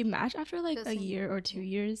 They match after like a year or 2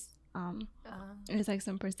 years. It's like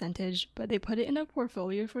some percentage, but they put it in a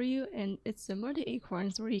portfolio for you, and it's similar to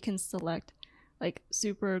Acorns where you can select like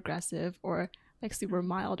super aggressive or like super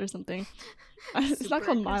mild or something. It's not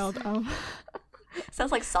called mild.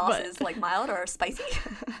 Sounds like sauces, like mild or spicy.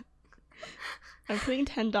 I'm putting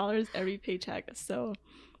 $10 every paycheck, so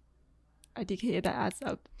I DK that adds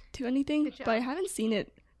up to anything, but I haven't seen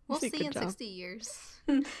it. We'll see in 60 years.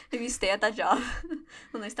 If you stay at that job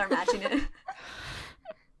when they start matching it.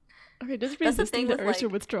 Okay, just resisting the urge to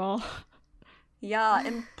withdrawal. Yeah,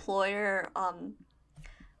 employer,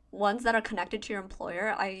 ones that are connected to your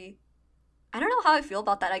employer, I don't know how I feel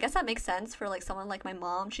about that. I guess that makes sense for like someone like my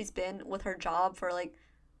mom. She's been with her job for like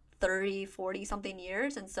 30, 40 something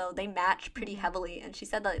years, and so they match pretty heavily, and she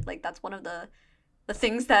said that like that's one of the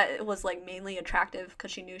things that was like mainly attractive because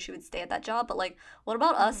she knew she would stay at that job. But like what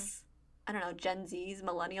about us I don't know, Gen Zs,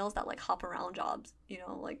 millennials that like hop around jobs, you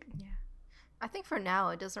know, like Yeah. I think for now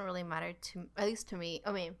it doesn't really matter to, at least to me.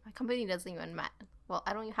 I mean, my company doesn't even match. Well,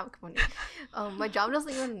 I don't even have a company. My job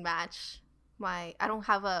doesn't even match my. I don't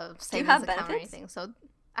have a do you savings have account or benefits? anything, so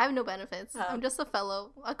I have no benefits. Oh. I'm just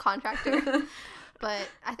a contractor. But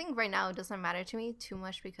I think right now it doesn't matter to me too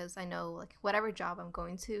much because I know like whatever job I'm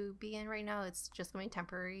going to be in right now, it's just going to be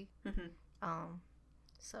temporary.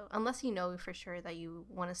 So unless you know for sure that you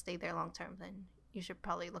want to stay there long term, then you should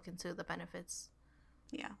probably look into the benefits.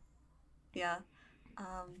 Yeah.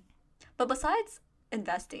 But besides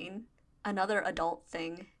investing, another adult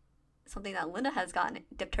thing, something that Linda has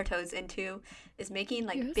dipped her toes into, is making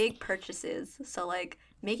like Yes. big purchases. So like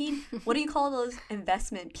making, what do you call those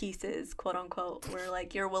investment pieces, quote unquote, where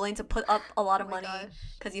like you're willing to put up a lot of Oh my money gosh.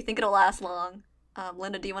 because you think it'll last long.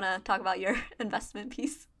 Linda, do you want to talk about your investment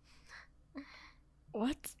piece?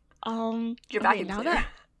 What? Your okay, vacuum now cleaner.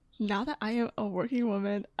 now that I am a working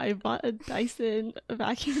woman, I bought a Dyson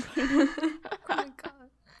vacuum cleaner. Oh my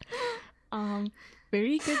god.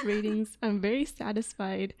 Very good ratings. I'm very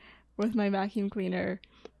satisfied with my vacuum cleaner.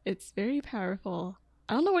 It's very powerful.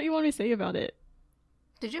 I don't know what you want me to say about it.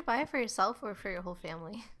 Did you buy it for yourself or for your whole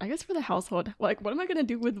family? I guess for the household. Like, what am I gonna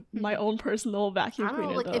do with my own personal I vacuum don't know.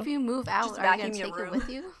 cleaner? Like, though? if you move out, Just are you gonna vacuum your take it room. with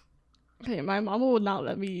you? Okay, my mama would not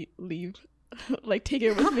let me leave. Like, take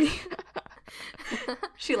it with me.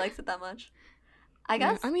 She likes it that much. I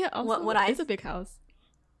Yeah, guess I mean, also, when I it's a big house.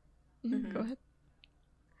 Mhm. Go ahead.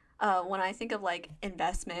 when I think of like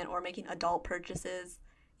investment or making adult purchases,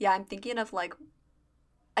 yeah, I'm thinking of like,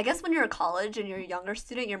 I guess when you're a college and you're a younger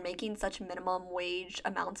student, you're making such minimum wage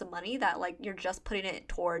amounts of money that like you're just putting it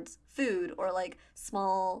towards food or like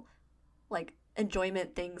small like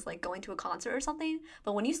enjoyment things like going to a concert or something.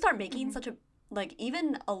 But when you start making Mhm. such a like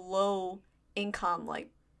even a low income like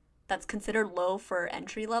that's considered low for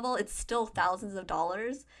entry level, it's still thousands of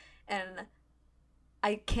dollars, and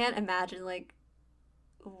I can't imagine like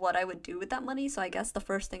what I would do with that money. So I guess the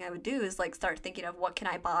first thing I would do is like start thinking of what can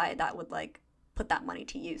I buy that would like put that money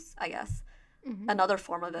to use, I guess. Mhm. Another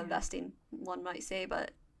form of investing, one might say,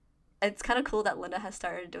 but it's kind of cool that Linda has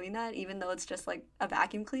started doing that, even though it's just like a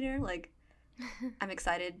vacuum cleaner. Like, I'm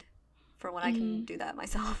excited for when I can do that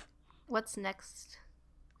myself. What's next?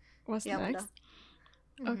 What's Yeah, Linda. next?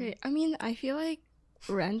 Okay, I mean, I feel like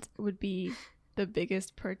rent would be the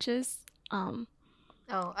biggest purchase.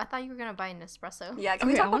 Oh, I thought you were gonna buy an espresso. Yeah, can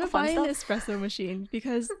we Okay, I talk about want the to fun buy an stuff? espresso machine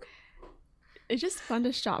because it's just fun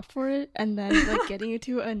to shop for it, and then like getting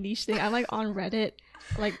into a niche thing. I'm like on Reddit,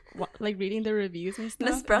 like like reading the reviews and An stuff.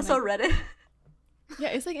 and, espresso like, Reddit. yeah,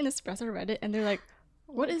 it's like an espresso Reddit, and they're like,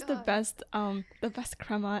 what my is God. the best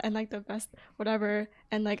crema and like the best whatever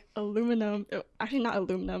and like aluminum, actually not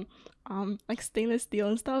aluminum, like stainless steel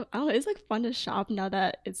and stuff. I don't know, it's like fun to shop now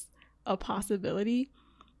that it's a possibility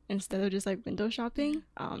instead of just like window shopping.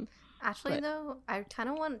 Actually, But- though, I kind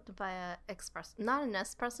of want to buy not an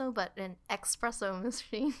espresso, but an espresso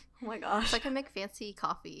machine, Oh my gosh. so I can make fancy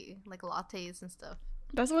coffee, like lattes and stuff.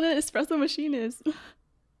 That's what an espresso machine is.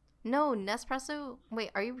 No, Nespresso.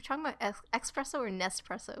 Wait, are you talking about espresso or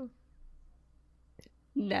Nespresso?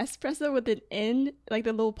 Nespresso with an N, like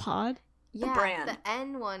the little pod. Yeah, brand. the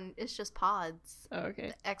N one is just pods. Oh,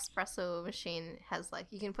 okay. The espresso machine has like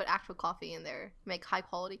you can put actual coffee in there, make high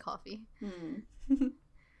quality coffee.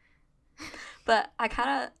 But I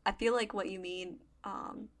feel like what you mean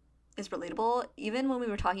is relatable. Even when we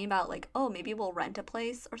were talking about like, oh, maybe we'll rent a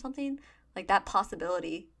place or something, like that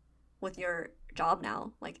possibility with your job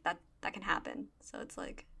now, like that can happen. So it's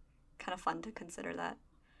like kind of fun to consider that.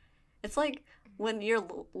 It's like when you're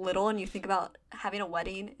little and you think about having a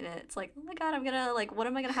wedding and it's like, oh my god, I'm gonna like, what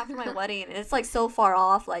am I gonna have for my wedding? And it's like so far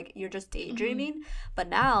off, like you're just daydreaming. But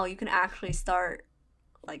now you can actually start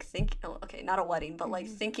like okay, not a wedding, but like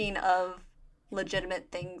thinking of legitimate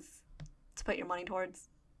things to put your money towards.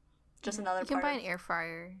 Just another You can part buy of- an air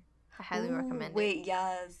fryer. I highly Ooh, recommend it. Wait,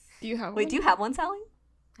 yes. Do you have Wait, one? do you have one, Sally?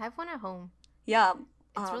 I have one at home. Yeah.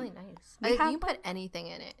 It's really nice. we You have can put anything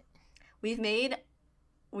in it.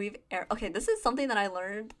 Okay, this is something that I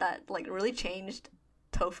learned that like really changed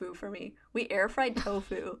tofu for me. We air fried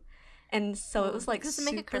tofu, and so it was like Does it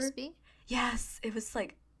make it crispy? Yes, it was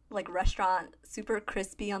like restaurant super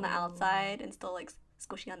crispy on the outside and still like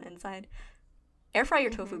squishy on the inside. Air fry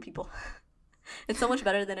your tofu, people. It's so much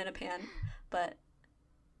better than in a pan. But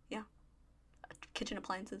yeah, kitchen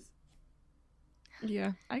appliances.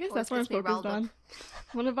 Yeah, I guess Well, that's it what I'm gets me focused riled up. on.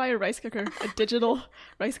 I want to buy a rice cooker, a digital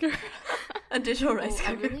rice cooker. A digital rice Oh,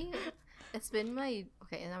 I cooker. really, it's been my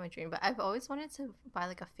not my dream, but I've always wanted to buy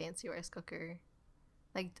like a fancy rice cooker,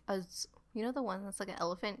 like you know the one that's like an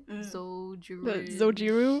elephant, Mm. Zojiru. The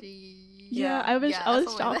Zojiru? Yeah, I was something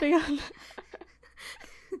like shopping on.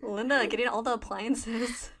 Linda getting all the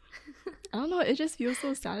appliances. I don't know. It just feels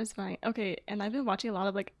so satisfying. Okay, and I've been watching a lot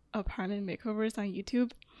of like apartment makeovers on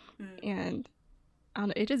YouTube, and I don't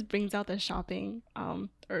know. It just brings out the shopping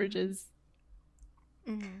urges.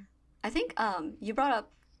 Mhm. I think you brought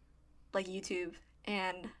up like YouTube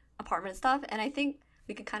and apartment stuff, and I think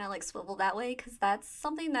we could kind of like swivel that way because that's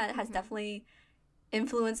something that has definitely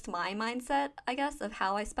influenced my mindset, I guess, of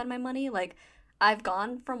how I spend my money. Like, I've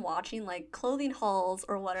gone from watching like clothing hauls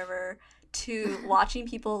or whatever to watching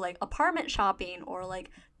people like apartment shopping, or like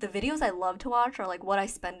the videos I love to watch are like what I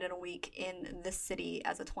spend in a week in this city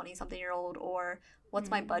as a 20-something-year-old, or what's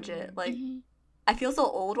my budget. Like, I feel so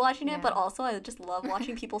old watching it, but also I just love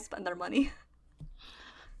watching people spend their money.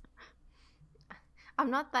 I'm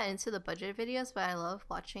not that into the budget videos, but I love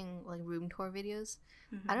watching like room tour videos.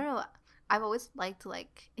 I don't know. I've always liked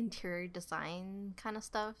like interior design kind of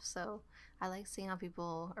stuff, so I like seeing how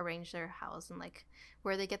people arrange their house and like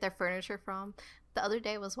where they get their furniture from. The other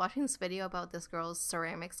day I was watching this video about this girl's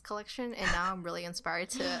ceramics collection, and now I'm really inspired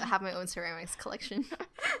to have my own ceramics collection.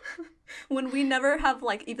 When we never have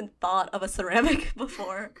like even thought of a ceramic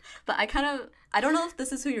before. But I don't know if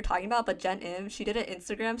this is who you're talking about, but Jen Im, she did an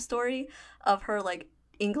Instagram story of her like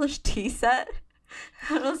English tea set.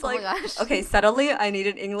 And I was like, okay, suddenly I need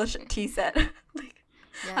an English tea set. Like,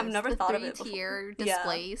 Yes, I've never thought of it before. 3-tier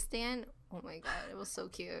display stand. Oh my god, it was so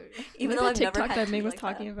cute. Even Like though the I've never TikTok had that tea Ming was like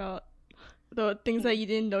talking that. about, the things that you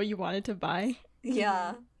didn't know you wanted to buy.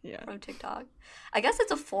 Yeah. Yeah. From TikTok. I guess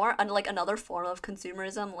it's a form, like another form of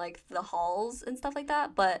consumerism, like the hauls and stuff like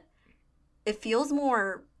that, but it feels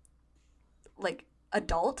more like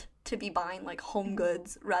adult to be buying like home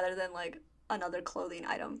goods rather than like another clothing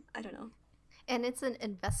item. I don't know. And it's an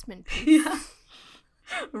investment piece. Yeah.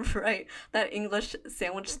 Right. That English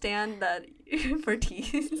sandwich stand that for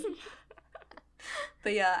teas.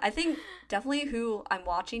 But yeah, I think definitely who I'm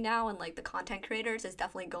watching now and like the content creators is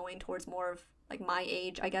definitely going towards more of like my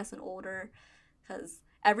age, I guess, and older, because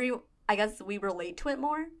I guess we relate to it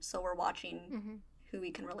more, so we're watching who we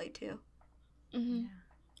can relate to. Mm-hmm.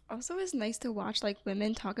 Also, it's nice to watch like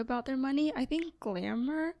women talk about their money. I think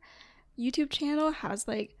Glamour YouTube channel has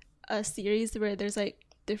like a series where there's like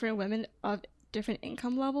different women of different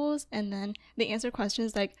income levels, and then they answer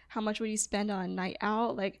questions like how much would you spend on a night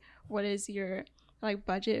out, like what is your like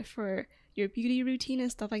budget for your beauty routine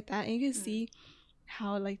and stuff like that, and you can see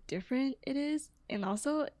how like different it is. And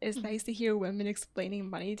also it's nice to hear women explaining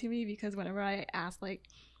money to me, because whenever I ask like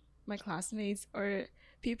my classmates or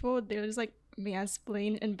people, they're just like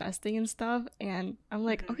mansplain investing and stuff, and I'm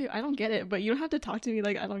like, okay, I don't get it, but you don't have to talk to me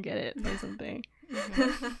like I don't get it or something.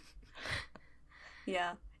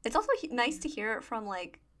 Yeah, it's also nice to hear it from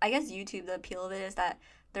like, I guess YouTube, the appeal of it is that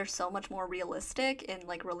they're so much more realistic and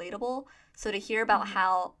like relatable. So to hear about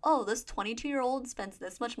how, oh, this 22-year-old spends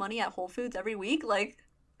this much money at Whole Foods every week, like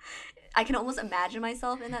I can almost imagine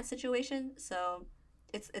myself in that situation. So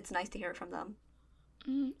it's nice to hear it from them.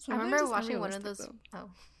 I remember watching one of those.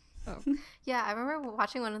 Yeah, I remember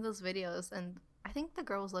watching one of those videos, and I think the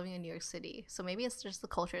girl was living in New York City, so maybe it's just the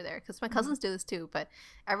culture there. Because my cousins do this too, but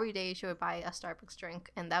every day she would buy a Starbucks drink,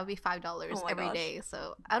 and that would be $5 every day.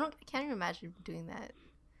 So I can't even imagine doing that.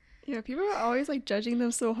 Yeah, people are always like judging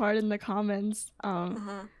them so hard in the comments.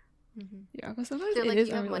 Yeah, but sometimes they're it like, is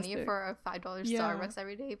you have unrealistic. money for a $5 Starbucks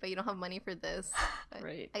every day, but you don't have money for this. But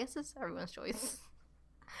Right. I guess it's everyone's choice.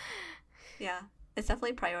 Yeah, it's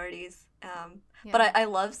definitely priorities. But I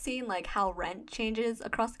love seeing like how rent changes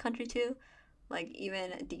across the country too. Like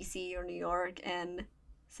even DC or New York and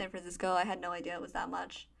San Francisco, I had no idea it was that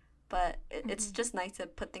much. But it's just nice to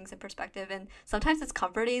put things in perspective, and sometimes it's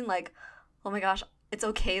comforting. Like, oh my gosh, it's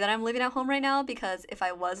okay that I'm living at home right now, because if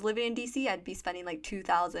I was living in DC, I'd be spending like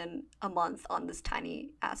 $2,000 a month on this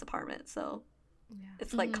tiny ass apartment. So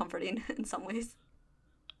it's like comforting in some ways.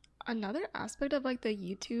 Another aspect of like the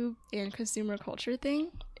YouTube and consumer culture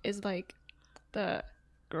thing is like the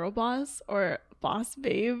girl boss or boss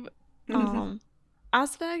babe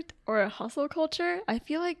aspect, or hustle culture. I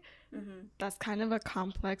feel like that's kind of a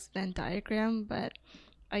complex Venn diagram, but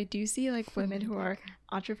I do see like women who are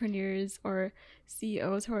entrepreneurs or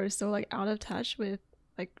CEOs who are so like out of touch with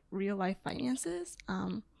like real life finances.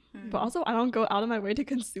 But also I don't go out of my way to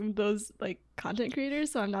consume those like content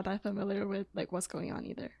creators, so I'm not that familiar with like what's going on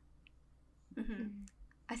either.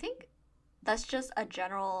 I think that's just a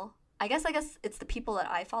general, I guess it's the people that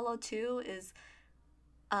I follow too, is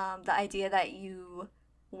the idea that you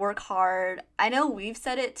work hard. I know we've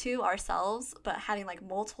said it too ourselves, but having like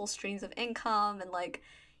multiple streams of income, and like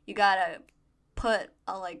you gotta put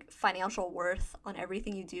a like financial worth on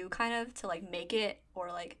everything you do kind of to like make it or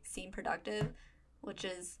like seem productive, which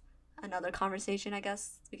is another conversation I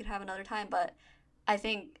guess we could have another time. But I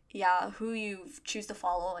think, yeah, who you choose to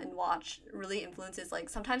follow and watch really influences. Like,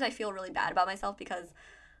 sometimes I feel really bad about myself because,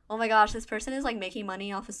 oh my gosh, this person is, like, making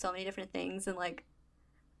money off of so many different things. And, like,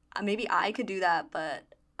 maybe I could do that, but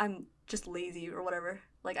I'm just lazy or whatever.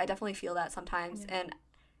 Like, I definitely feel that sometimes. Yeah. And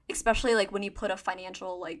especially, like, when you put a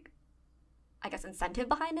financial, like, I guess incentive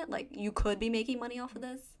behind it. Like, you could be making money off of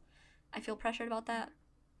this. I feel pressured about that.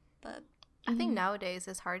 But I think Mhm. nowadays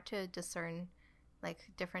it's hard to discern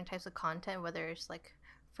like different types of content, whether it's like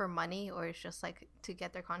for money or it's just like to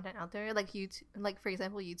get their content out there. Like YouTube, like for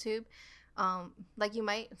example, YouTube. Like you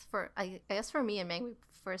might I guess for me and Meg, we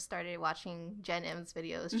first started watching Jen M's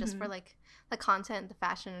videos just for like the content, the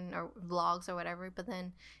fashion or vlogs or whatever. But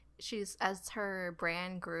then as her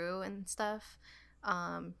brand grew and stuff,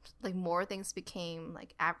 like more things became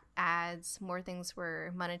like ads, more things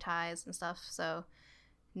were monetized and stuff. So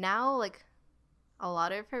now like a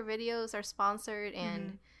lot of her videos are sponsored,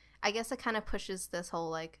 and I guess it kind of pushes this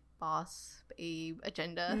whole like boss babe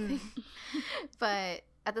agenda thing. But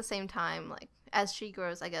at the same time, like as she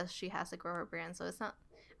grows, I guess she has to grow her brand. So it's not,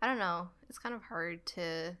 I don't know, it's kind of hard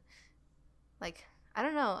to like, I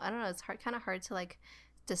don't know, it's kind of hard to like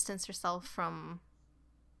distance yourself from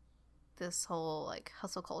this whole like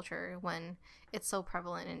hustle culture when it's so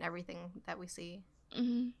prevalent in everything that we see.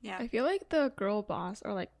 yeah. I feel like the girl boss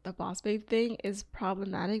or like the boss babe thing is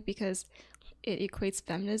problematic because it equates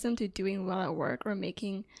feminism to doing well at work or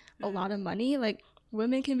making a lot of money. Like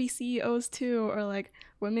women can be CEOs too, or like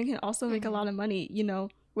women can also make a lot of money, you know,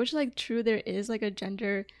 which like true there is like a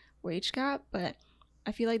gender wage gap, but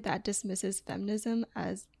I feel like that dismisses feminism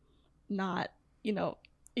as not, you know,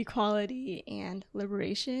 equality and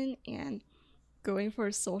liberation and going for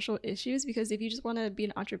social issues. Because if you just want to be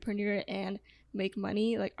an entrepreneur and make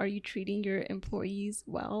money, like are you treating your employees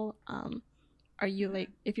well? Are you like,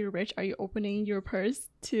 if you're rich, are you opening your purse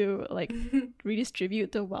to like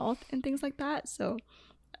redistribute the wealth and things like that? So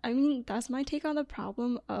I mean, that's my take on the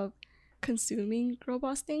problem of consuming girl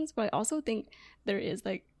boss things, but I also think there is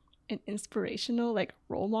like an inspirational like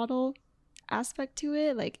role model aspect to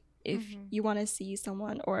it. Like if you want to see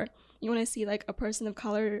someone, or you want to see like a person of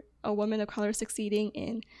color, a woman of color succeeding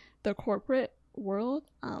in the corporate world,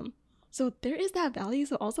 so there is that value.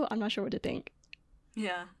 So also I'm not sure what to think.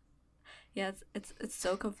 Yeah, it's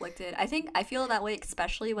so conflicted. I feel that way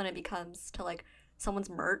especially when it becomes to like someone's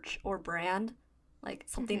merch or brand, like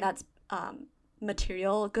something that's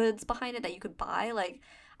material goods behind it that you could buy. Like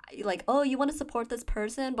oh, you want to support this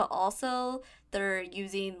person, but also they're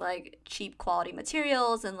using like cheap quality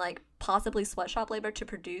materials and like possibly sweatshop labor to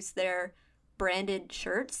produce their branded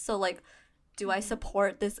shirts. So like, do I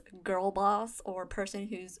support this girl boss or person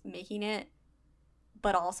who's making it,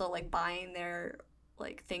 but also like buying their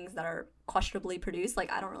like things that are questionably produced?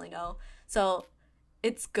 Like, I don't really know. So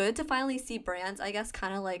it's good to finally see brands, I guess,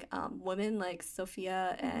 kind of like women like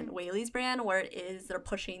Sophia and Whaley's brand, where it is they're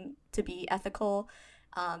pushing to be ethical,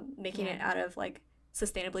 making it out of like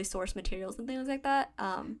sustainably sourced materials and things like that.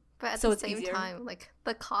 But at so the it's same easier. time, like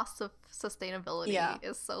the cost of sustainability Yeah.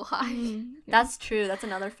 is so high, That's true. That's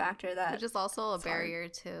another factor that which is also a it's hard. barrier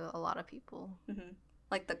to a lot of people.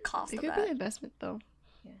 like the cost It of could be that. an investment though.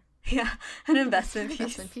 Yeah, an investment piece.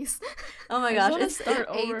 Investment piece. Oh my I gosh, wanna it's start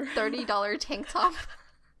over. A $30 tank top.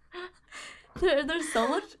 there's so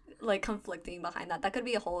much like conflicting behind that. That could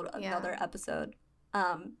be a whole another episode.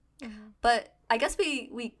 But I guess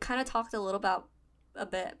we kind of talked a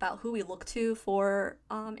bit about who we look to for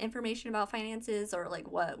information about finances or like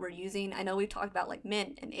what we're using. I know we've talked about like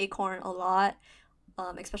Mint and Acorn a lot,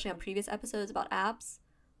 especially on previous episodes about apps.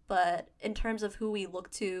 But in terms of who we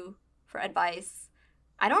look to for advice,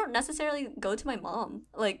 I don't necessarily go to my mom.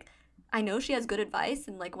 Like, I know she has good advice,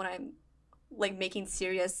 and like when I'm like making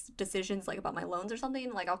serious decisions like about my loans or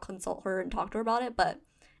something, like I'll consult her and talk to her about it. But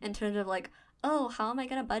in terms of like, oh, how am I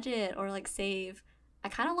gonna budget or like save, I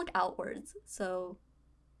kind of look outwards. So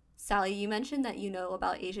Sally, you mentioned that you know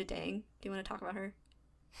about Asia Dang. Do you want to talk about her?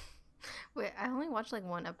 Wait, I only watched like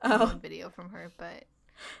one video from her, but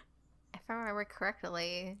if I remember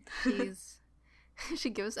correctly,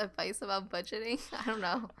 she gives advice about budgeting. I don't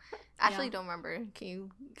know. Actually, don't remember. Can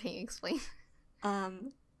you explain?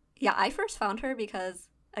 Yeah, I first found her because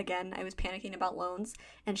again, I was panicking about loans,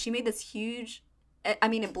 and she made this huge, I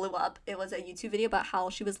mean, it blew up. It was a YouTube video about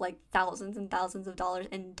how she was like thousands and thousands of dollars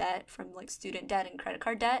in debt from like student debt and credit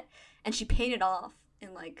card debt, and she paid it off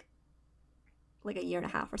in like a year and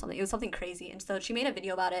a half or something. It was something crazy. And so she made a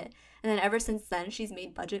video about it, and then ever since then she's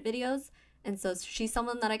made budget videos, And so she's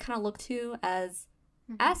someone that I kind of look to as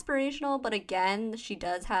Mhm. aspirational, but again, she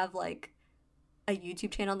does have like a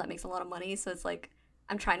YouTube channel that makes a lot of money. So it's like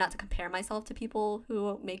I'm trying not to compare myself to people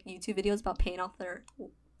who make YouTube videos about paying off their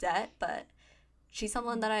debt, but she's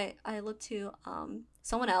someone that I look to.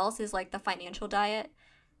 Someone else is like The Financial Diet.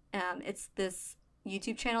 It's this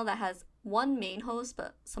YouTube channel that has one main host,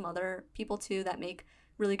 but some other people too that make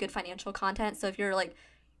really good financial content. So if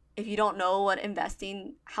you don't know what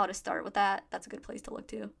investing, how to start with that, that's a good place to look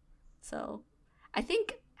to. So I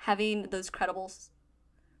think having those credible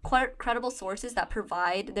sources that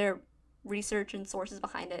provide their research and sources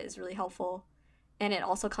behind it is really helpful. And it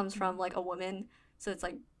also comes from like a woman, so it's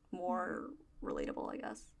like more relatable, I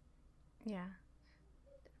guess. Yeah.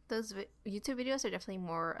 Those YouTube videos are definitely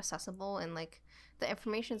more accessible, and like the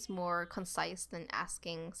information's more concise than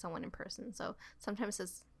asking someone in person. So sometimes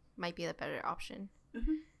this might be the better option. But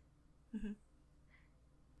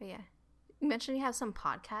yeah, you mentioned you have some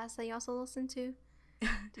podcasts that you also listen to.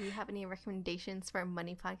 Do you have any recommendations for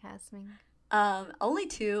money podcasts, Ming? Only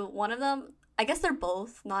two. One of them, I guess they're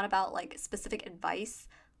both not about like specific advice,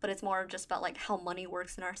 but it's more just about like how money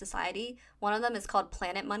works in our society. One of them is called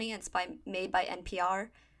Planet Money, and it's made by NPR,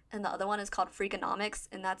 and the other one is called Freakonomics,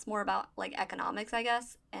 and that's more about like economics, I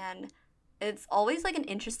guess. And it's always like an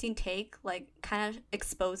interesting take, like kind of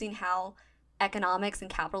exposing how economics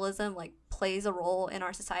and capitalism like plays a role in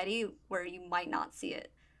our society where you might not see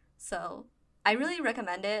it. So I really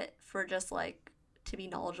recommend it for just like to be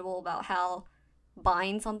knowledgeable about how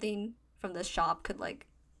buying something from this shop could like,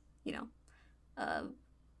 you know,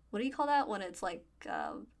 what do you call that when it's like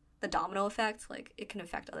the domino effect? Like it can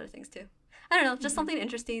affect other things too. I don't know, just something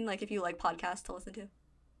interesting. Like if you like podcasts to listen to.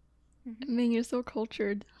 I mean, you're so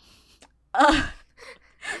cultured.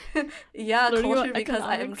 Yeah, Learning culture about because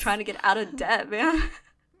I am economics. trying to get out of debt, man.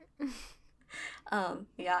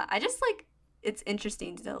 Yeah, I just like it's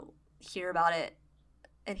interesting to hear about it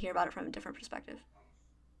and hear about it from a different perspective.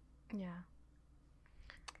 Yeah.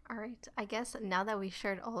 All right. I guess now that we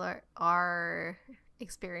shared all our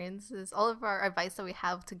experiences, all of our advice that we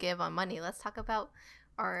have to give on money, let's talk about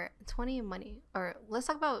our 20 money, or let's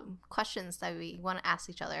talk about questions that we want to ask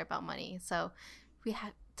each other about money. So we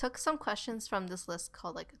took some questions from this list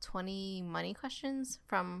called like 20 money questions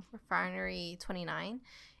from Refinery 29,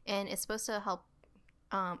 and it's supposed to help.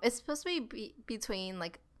 It's supposed to be between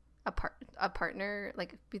like a partner,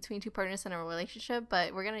 like between two partners in a relationship,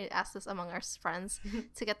 but we're gonna ask this among our friends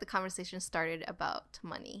to get the conversation started about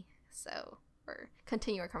money. So, or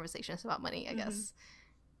continue our conversations about money, I guess.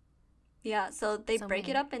 Yeah, so they So break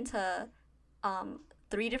it many. up into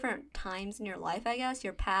 3 different times in your life, I guess,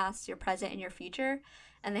 your past, your present, and your future.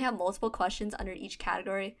 And they have multiple questions under each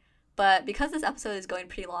category. But because this episode is going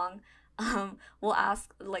pretty long, we'll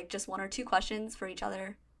ask like just 1 or 2 questions for each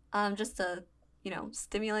other, just to, you know,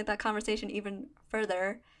 stimulate that conversation even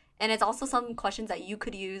further. And it's also some questions that you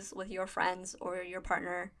could use with your friends or your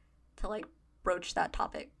partner to like broach that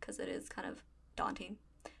topic because it is kind of daunting.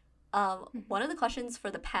 One of the questions for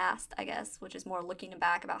the past, I guess, which is more looking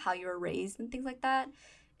back about how you were raised and things like that,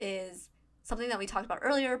 is something that we talked about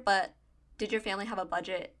earlier, but did your family have a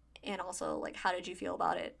budget? And also, like, how did you feel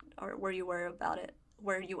about it? Or were you aware about it?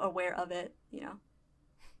 Were you aware of it, you know?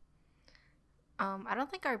 I don't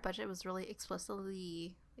think our budget was really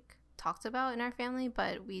explicitly like talked about in our family,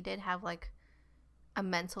 but we did have like a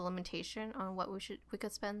mental limitation on what we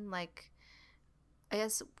could spend. Like, I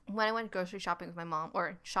guess when I went grocery shopping with my mom,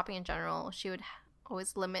 or shopping in general, she would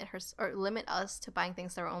always limit us to buying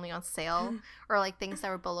things that were only on sale, or like things that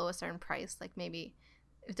were below a certain price, like maybe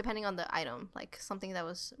depending on the item, like something that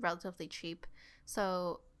was relatively cheap.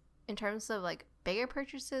 So in terms of like bigger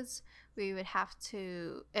purchases, it would have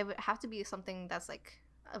to be something that's like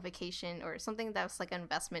a vacation or something that's like an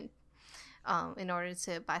investment, in order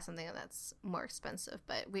to buy something that's more expensive.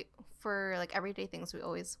 But for like everyday things, we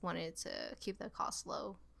always wanted to keep the cost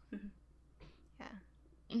low. Yeah.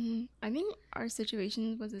 I think our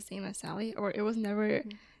situation was the same as Sally, or it was never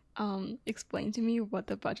explained to me what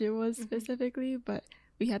the budget was specifically, but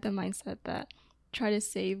we had the mindset that try to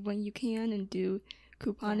save when you can and do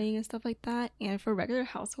couponing and stuff like that. And for regular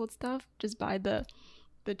household stuff, just buy the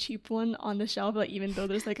cheap one on the shelf, like even though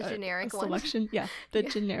there's like The a generic one. selection. Yeah, the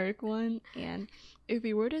generic one. And if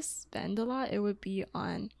we were to spend a lot, it would be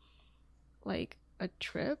on like a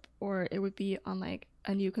trip, or it would be on like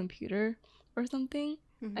a new computer or something.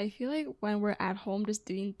 I feel like when we're at home just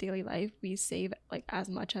doing daily life, we save like as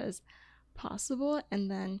much as possible, and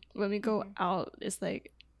then when we go out, it's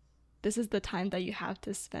like this is the time that you have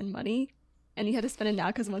to spend money, and you have to spend it now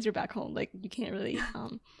because once you're back home, like you can't really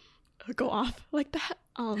go off like that.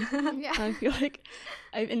 Yeah. I feel like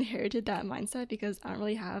I've inherited that mindset because I don't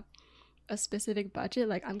really have a specific budget.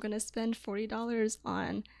 Like I'm gonna spend $40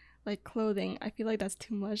 on like clothing. I feel like that's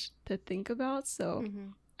too much to think about. So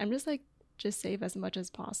I'm just like just save as much as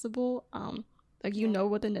possible. Like you know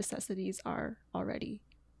what the necessities are already.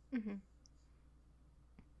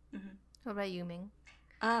 What about you, Ming?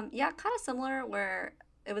 Yeah, kind of similar where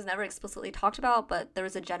it was never explicitly talked about, but there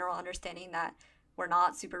was a general understanding that we're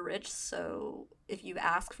not super rich, so if you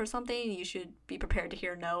ask for something, you should be prepared to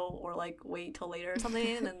hear no or like wait till later or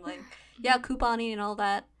something. And then like, yeah, couponing and all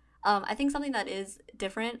that. I think something that is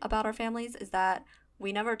different about our families is that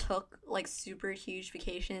we never took like super huge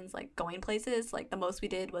vacations, like going places. Like the most we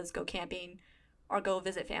did was go camping or go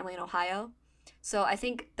visit family in Ohio. So I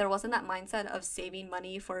think there wasn't that mindset of saving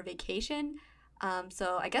money for a vacation.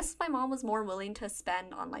 So I guess my mom was more willing to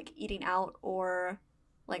spend on like eating out or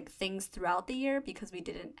like things throughout the year because we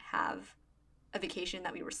didn't have a vacation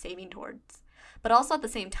that we were saving towards. But also at the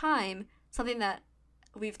same time, something that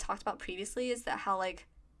we've talked about previously is that how like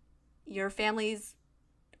your families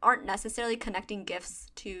aren't necessarily connecting gifts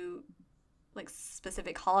to like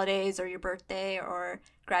specific holidays or your birthday or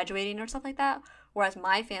graduating or stuff like that. Whereas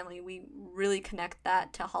my family, we really connect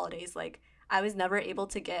that to holidays. Like I was never able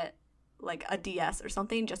to get like a DS or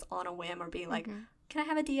something just on a whim or being like, can I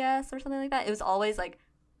have a DS or something like that? It was always like,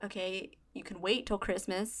 okay, you can wait till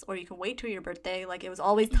Christmas or you can wait till your birthday. Like it was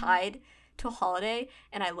always tied to a holiday.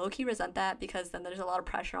 And I low-key resent that because then there's a lot of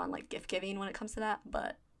pressure on like gift giving when it comes to that.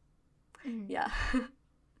 But yeah.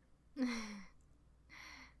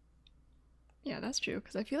 Yeah, that's true.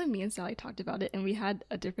 Because I feel like me and Sally talked about it and we had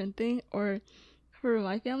a different thing. Or for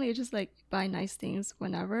my family, it's just like buy nice things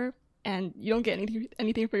whenever. And you don't get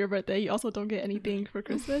anything for your birthday. You also don't get anything for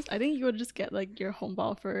Christmas. I think you would just get like your home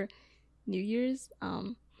ball for New Year's.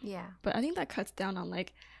 Yeah. But I think that cuts down on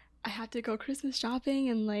like I have to go Christmas shopping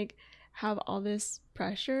and like have all this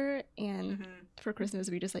pressure. And for Christmas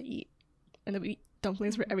we just like eat, and then we eat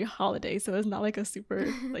dumplings for every holiday. So it's not like a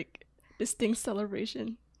super like distinct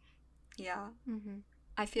celebration. Yeah.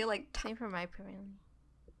 I feel like same for my family.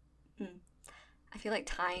 I feel like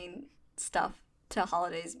tying stuff to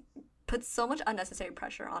holidays puts so much unnecessary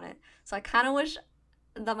pressure on it. So I kind of wish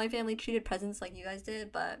that my family treated presents like you guys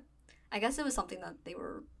did, but I guess it was something that they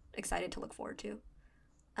were excited to look forward to.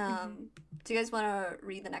 Do you guys want to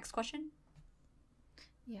read the next question?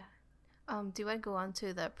 Yeah. Do I go on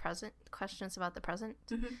to the present questions about the present?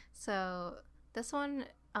 So this one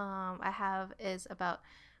I have is about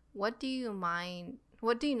what do you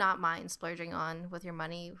not mind splurging on with your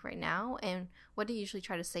money right now, and what do you usually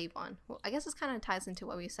try to save on? Well, I guess this kind of ties into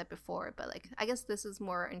what we said before, but like I guess this is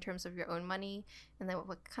more in terms of your own money, and then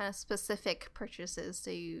what kind of specific purchases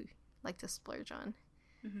do you like to splurge on?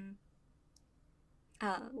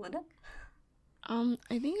 Linda?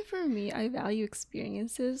 I think for me, I value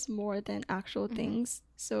experiences more than actual things.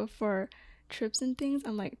 So for trips and things,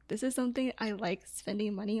 I'm like, this is something I like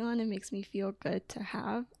spending money on. It makes me feel good to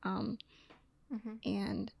have.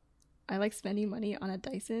 And I like spending money on a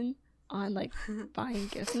Dyson, on like buying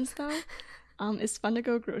gifts and stuff. It's fun to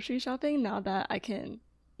go grocery shopping now that I can,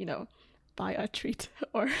 you know, buy a treat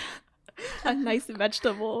or a nice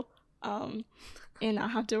vegetable, and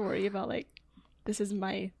not have to worry about like, this is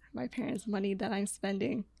my parents' money that I'm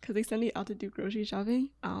spending because they send me out to do grocery shopping.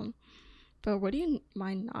 But what do you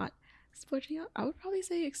mind not splurging on? I would probably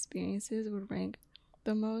say experiences would rank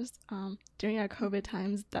the most. During our COVID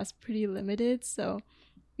times, that's pretty limited, so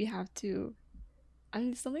we have to, I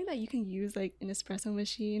mean, something that you can use like an espresso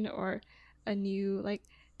machine or a new like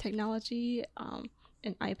technology,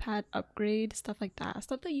 an iPad upgrade, stuff like that,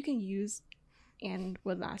 stuff that you can use and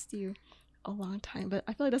would last you a long time. But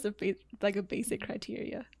I feel like that's a basic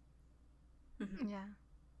criteria. Yeah,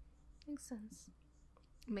 makes sense.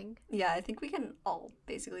 Ming? Yeah, I think we can all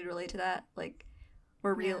basically relate to that. Like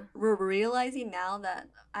we're realizing now that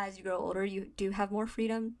as you grow older, you do have more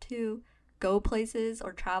freedom to go places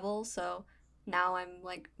or travel. So now I'm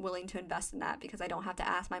like willing to invest in that because I don't have to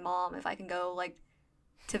ask my mom if I can go like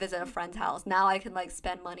to visit a friend's house. Now I can like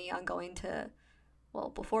spend money on going to, well,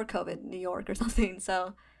 before COVID, New York or something.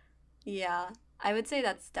 So yeah, I would say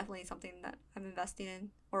that's definitely something that I'm investing in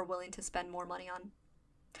or willing to spend more money on.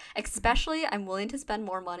 Especially, I'm willing to spend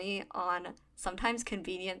more money on sometimes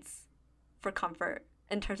convenience for comfort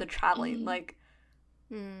in terms of traveling. Like,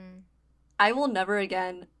 I will never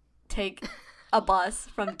again take a bus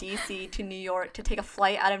from DC to New York, to take a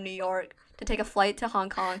flight out of New York, to take a flight to Hong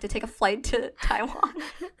Kong, to take a flight to Taiwan.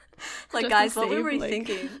 Like, guys, what were we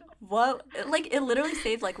thinking? What, like, it literally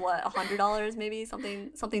saved like what, $100 maybe,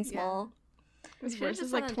 something small. It's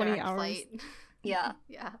versus like 20 hours. Flight. Yeah.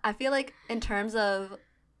 Yeah. I feel like in terms of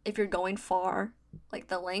if you're going far, like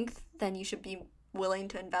the length, then you should be willing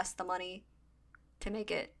to invest the money to make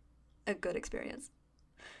it a good experience.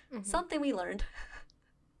 Mhm. Something we learned.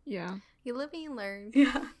 Yeah. You live and you learn.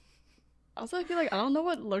 Yeah. Also, I feel like I don't know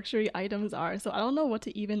what luxury items are, so I don't know what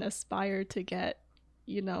to even aspire to get,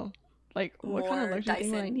 you know? Like, what kind of More luxury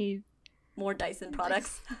thing would I Dyson. need? More Dyson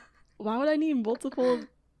products. Why would I need multiple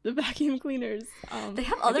vacuum cleaners? They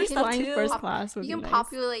have I other think stuff flying too. first class would You be can nice.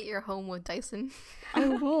 populate your home with Dyson. I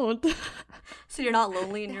won't. So you're not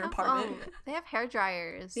lonely in They your have, apartment. they have hair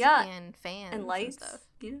dryers Yeah. and fans And lights. stuff.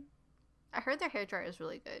 Yeah. I heard their hair dryer is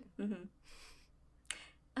really good. Mm-hmm.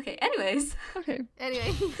 Okay, anyways. Okay.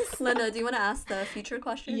 Anyway. Linda, do you want to ask the future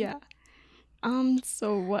question? Yeah.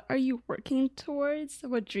 So what are you working towards?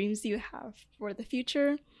 What dreams do you have for the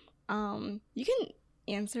future? You can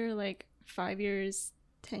answer like 5 years,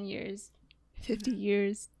 10 years, 50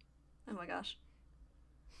 years. Oh my gosh.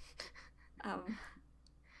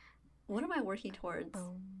 What am I working towards?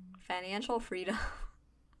 Financial freedom.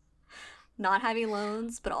 Not having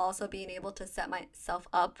loans, but also being able to set myself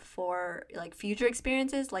up for like future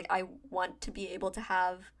experiences. Like I want to be able to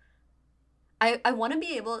have I want to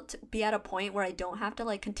be able to be at a point where I don't have to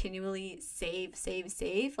like continually save.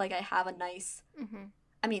 Like I have a nice Mm-hmm.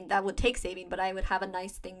 I mean, that would take saving, but I would have a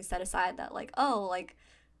nice thing set aside that like, oh, like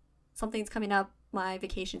something's coming up, my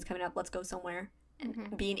vacation's coming up, let's go somewhere. And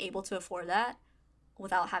Mhm. being able to afford that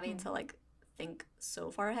without having to like think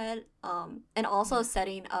so far ahead. And also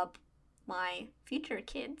setting up my future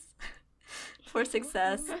kids for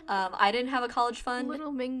success. I didn't have a college fund.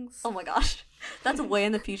 Little Mings. Oh my gosh. That's way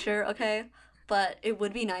in the future, okay? But it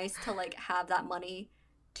would be nice to like have that money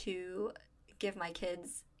to give my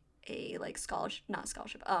kids a like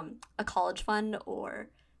a college fund, or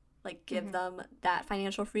like give them that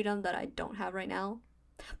financial freedom that I don't have right now.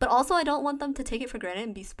 But also I don't want them to take it for granted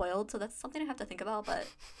and be spoiled, so that's something I have to think about, but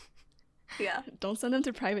yeah. Don't send them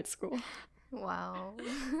to private school. Wow.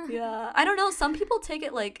 Yeah. I don't know, some people take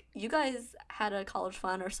it like you guys had a college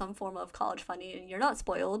fund or some form of college funding and you're not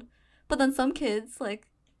spoiled. But then some kids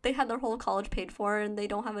like they had their whole college paid for and they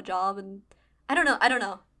don't have a job, and I don't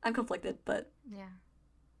know. I'm conflicted, but Yeah.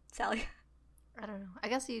 Sally. I don't know. I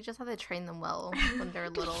guess you just have to train them well when they're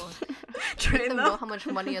little. Make Train them them. know how much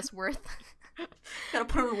money is worth. Gotta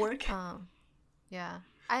put them to work. Yeah.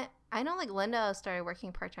 I know like Linda started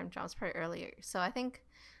working part-time jobs pretty earlier. So I think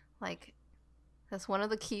like that's one of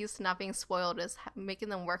the keys to not being spoiled is making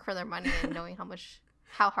them work for their money and knowing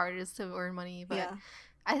how hard it is to earn money. But Yeah.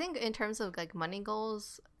 I think in terms of like money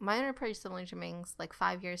goals, mine are pretty similar to Ming's, like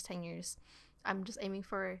 5 years, 10 years. I'm just aiming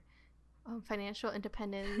for financial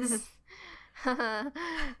independence,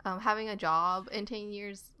 having a job in 10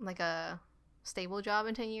 years, like a stable job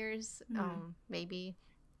in 10 years, maybe.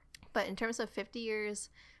 But in terms of 50 years,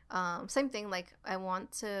 same thing. Like I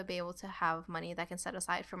want to be able to have money that I can set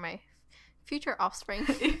aside for my future offspring.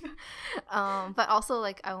 But also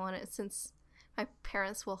like I want it, since my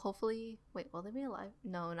parents will hopefully will they be alive?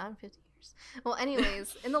 No, not in 50 years. Well,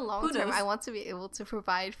 anyways, in the long Who term, knows? I want to be able to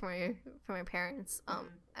provide for my parents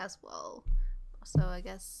as well. So I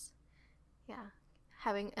guess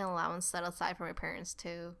having an allowance set aside for my parents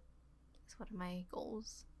too is one of my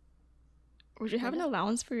goals. Would you have an Linda?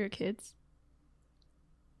 allowance for your kids?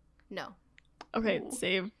 No. Okay, Ooh.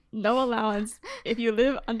 save. No allowance. If you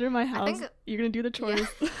live under my house, think- you're gonna do the chores.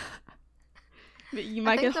 But you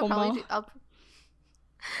might I get think they'll home. probably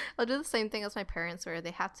I'll do the same thing as my parents, where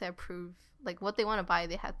they have to approve like what they want to buy.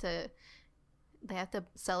 They have to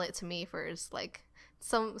sell it to me first. Like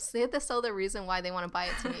they have to sell the reason why they want to buy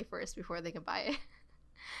it to me first before they can buy it.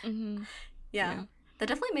 Mm-hmm. Yeah. That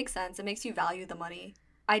definitely makes sense. It makes you value the money.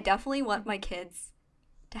 I definitely want my kids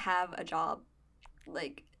to have a job.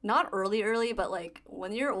 Like, not early, but like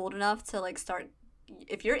when you're old enough to like start,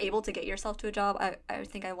 if you're able to get yourself to a job, I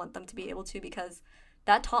think I want them to be able to, because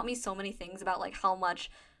that taught me so many things about like how much,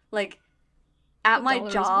 like at my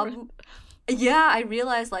 $1 job, worth. yeah, I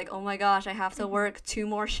realized like, oh my gosh, I have to work 2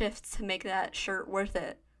 more shifts to make that shirt worth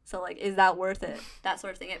it. So like, is that worth it? That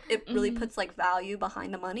sort of thing. It really puts like value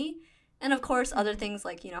behind the money. And of course, other things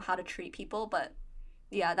like, you know, how to treat people. But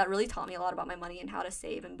yeah, that really taught me a lot about my money and how to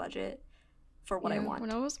save and budget for what I want.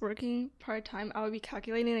 When I was working part-time, I would be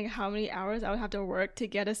calculating like how many hours I would have to work to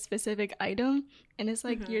get a specific item, and it's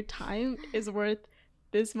like your time is worth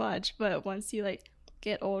this much, but once you like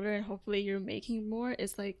get older and hopefully you're making more,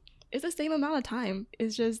 it's like it's the same amount of time,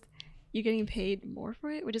 it's just you're getting paid more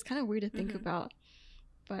for it, which is kind of weird to think about.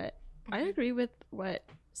 But I agree with what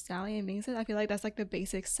Sally and Ming said. I feel like that's like the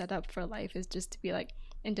basic setup for life, is just to be like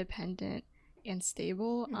independent and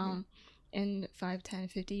stable. in 5, 10,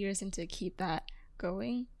 50 years and to keep that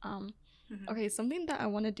going. Okay, something that I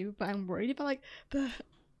want to do, but I'm worried about like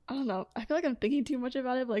I don't know, I feel like I'm thinking too much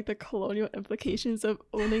about it, but, like the colonial implications of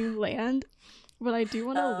owning land. But I do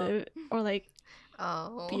want to live or like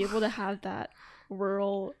be able to have that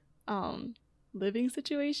rural living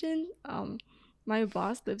situation. My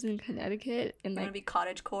boss lives in Connecticut and You like want to be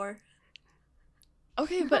cottagecore?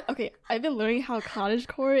 Okay, but okay, I've been learning how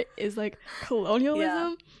cottagecore is like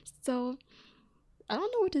colonialism. So I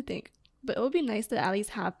don't know what to think. But it would be nice to at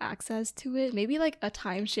least have access to it. Maybe like a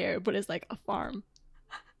timeshare, but it's like a farm.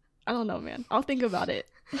 I don't know, man. I'll think about it.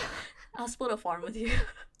 I'll split a farm with you.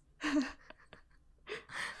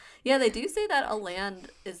 Yeah, they do say that a land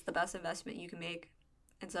is the best investment you can make.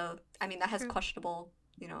 And so, I mean, that has questionable,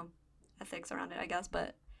 ethics around it, I guess.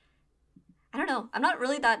 But I don't know. I'm not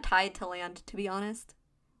really that tied to land, to be honest.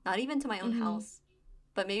 Not even to my own house.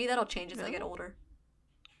 But maybe that'll change as I get older.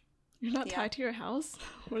 You're not tied to your house?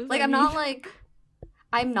 What does Like, that I'm mean? not like...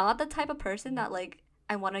 I'm not the type of person that, like,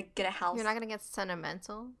 I want to get a house. You're not going to get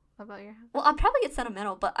sentimental about your house? Well, I'll probably get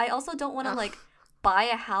sentimental, but I also don't want to, like, buy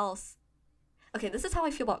a house. Okay, this is how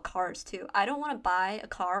I feel about cars, too. I don't want to buy a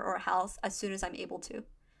car or a house as soon as I'm able to.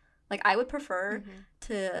 Like, I would prefer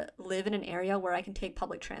to live in an area where I can take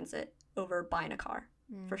public transit over buying a car,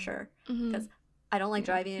 for sure. Because I don't like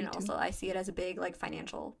driving, and also I see it as a big, like,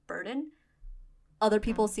 financial burden. Other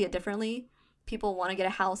people see it differently. People want to get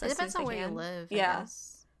a house as soon as they can. It depends on where you live, I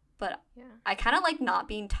guess. But I kind of like not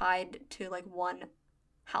being tied to, like, one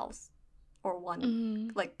house or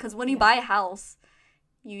one... Like, because when you buy a house,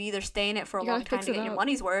 you either stay in it for a long time to get your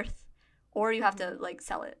money's worth, or you have to, like,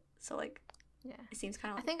 sell it. So, like, it seems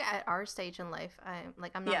kind of like... I think at our stage in life,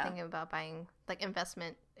 I'm not thinking about buying, like,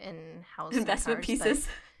 investment in house investment pieces.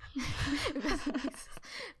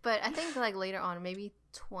 But I think, like, later on, maybe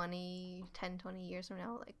 10, 20 years from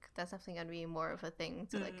now, like, that's definitely going to be more of a thing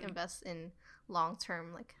to, like, invest in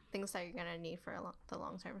long-term, like, things that you're going to need for the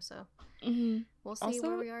long term. So we'll see also,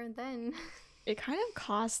 where we are then. It kind of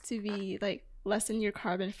costs to be, like, lessen your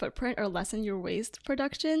carbon footprint or lessen your waste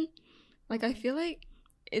production. Like, I feel like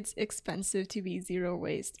it's expensive to be zero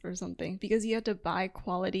waste or something because you have to buy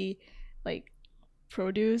quality, like,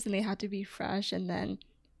 produce and they have to be fresh, and then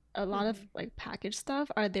a lot of, like, packaged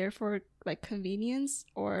stuff are there for, like, convenience,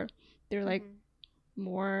 or they're, like,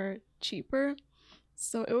 more cheaper.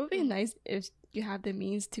 So it would be nice if you have the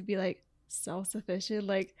means to be, like, self-sufficient,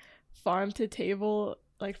 like, farm to table,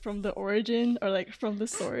 like, from the origin or, like, from the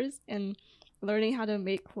source, and learning how to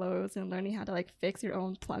make clothes and learning how to, like, fix your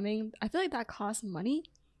own plumbing. I feel like that costs money,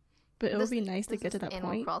 but it would be nice to get to that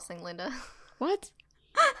Animal point. Crossing, Linda. What?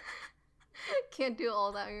 Can't do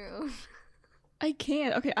all that on your own. I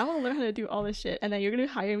can't. Okay, I want to learn how to do all this shit, and then you're gonna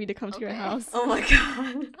hire me to come to your house. Oh my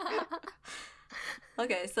god.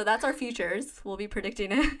 Okay, so that's our futures. We'll be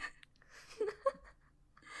predicting it.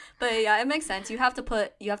 But yeah, it makes sense. You have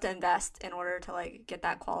to invest in order to, like, get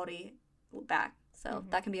that quality back. So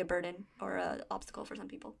that can be a burden or an obstacle for some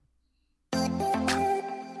people.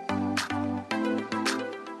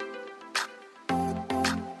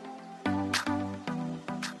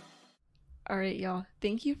 All right, y'all.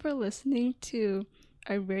 Thank you for listening to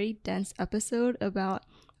a very dense episode about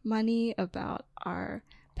money, about our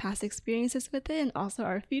past experiences with it, and also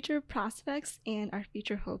our future prospects and our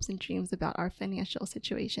future hopes and dreams about our financial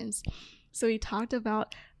situations. So we talked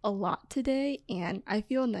about a lot today, and I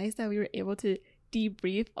feel nice that we were able to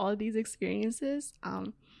debrief all of these experiences.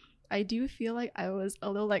 I do feel like I was a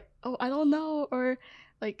little like, oh, I don't know, or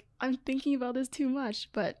like I'm thinking about this too much,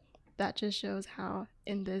 but that just shows how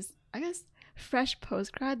in this, I guess, fresh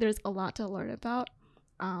postgrad, there's a lot to learn about.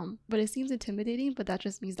 But it seems intimidating, but that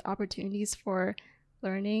just means the opportunities for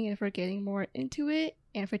learning and for getting more into it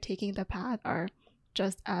and for taking the path are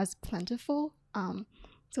just as plentiful.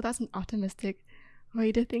 So that's an optimistic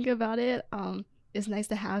way to think about it. It's nice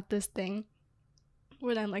to have this thing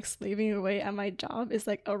when I'm, like, slaving away at my job is,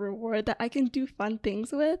 like, a reward that I can do fun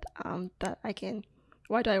things with, that I can,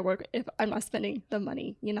 why do I work if I'm not spending the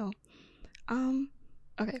money, you know?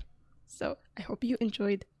 Okay, so I hope you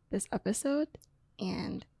enjoyed this episode,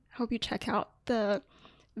 and hope you check out the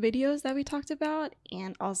videos that we talked about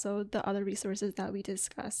and also the other resources that we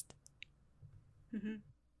discussed.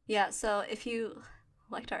 Yeah, so if you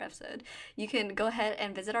liked our episode, you can go ahead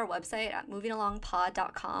and visit our website at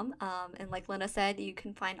movingalongpod.com. And like Linda said, you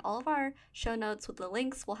can find all of our show notes with the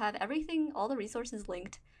links. We'll have everything, all the resources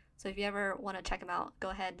linked. So if you ever want to check them out, go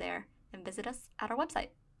ahead there and visit us at our website.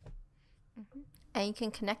 And you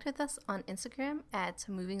can connect with us on Instagram at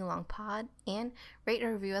Moving Along Pod and rate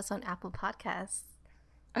or review us on Apple Podcasts.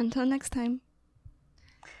 Until next time.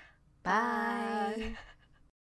 Bye.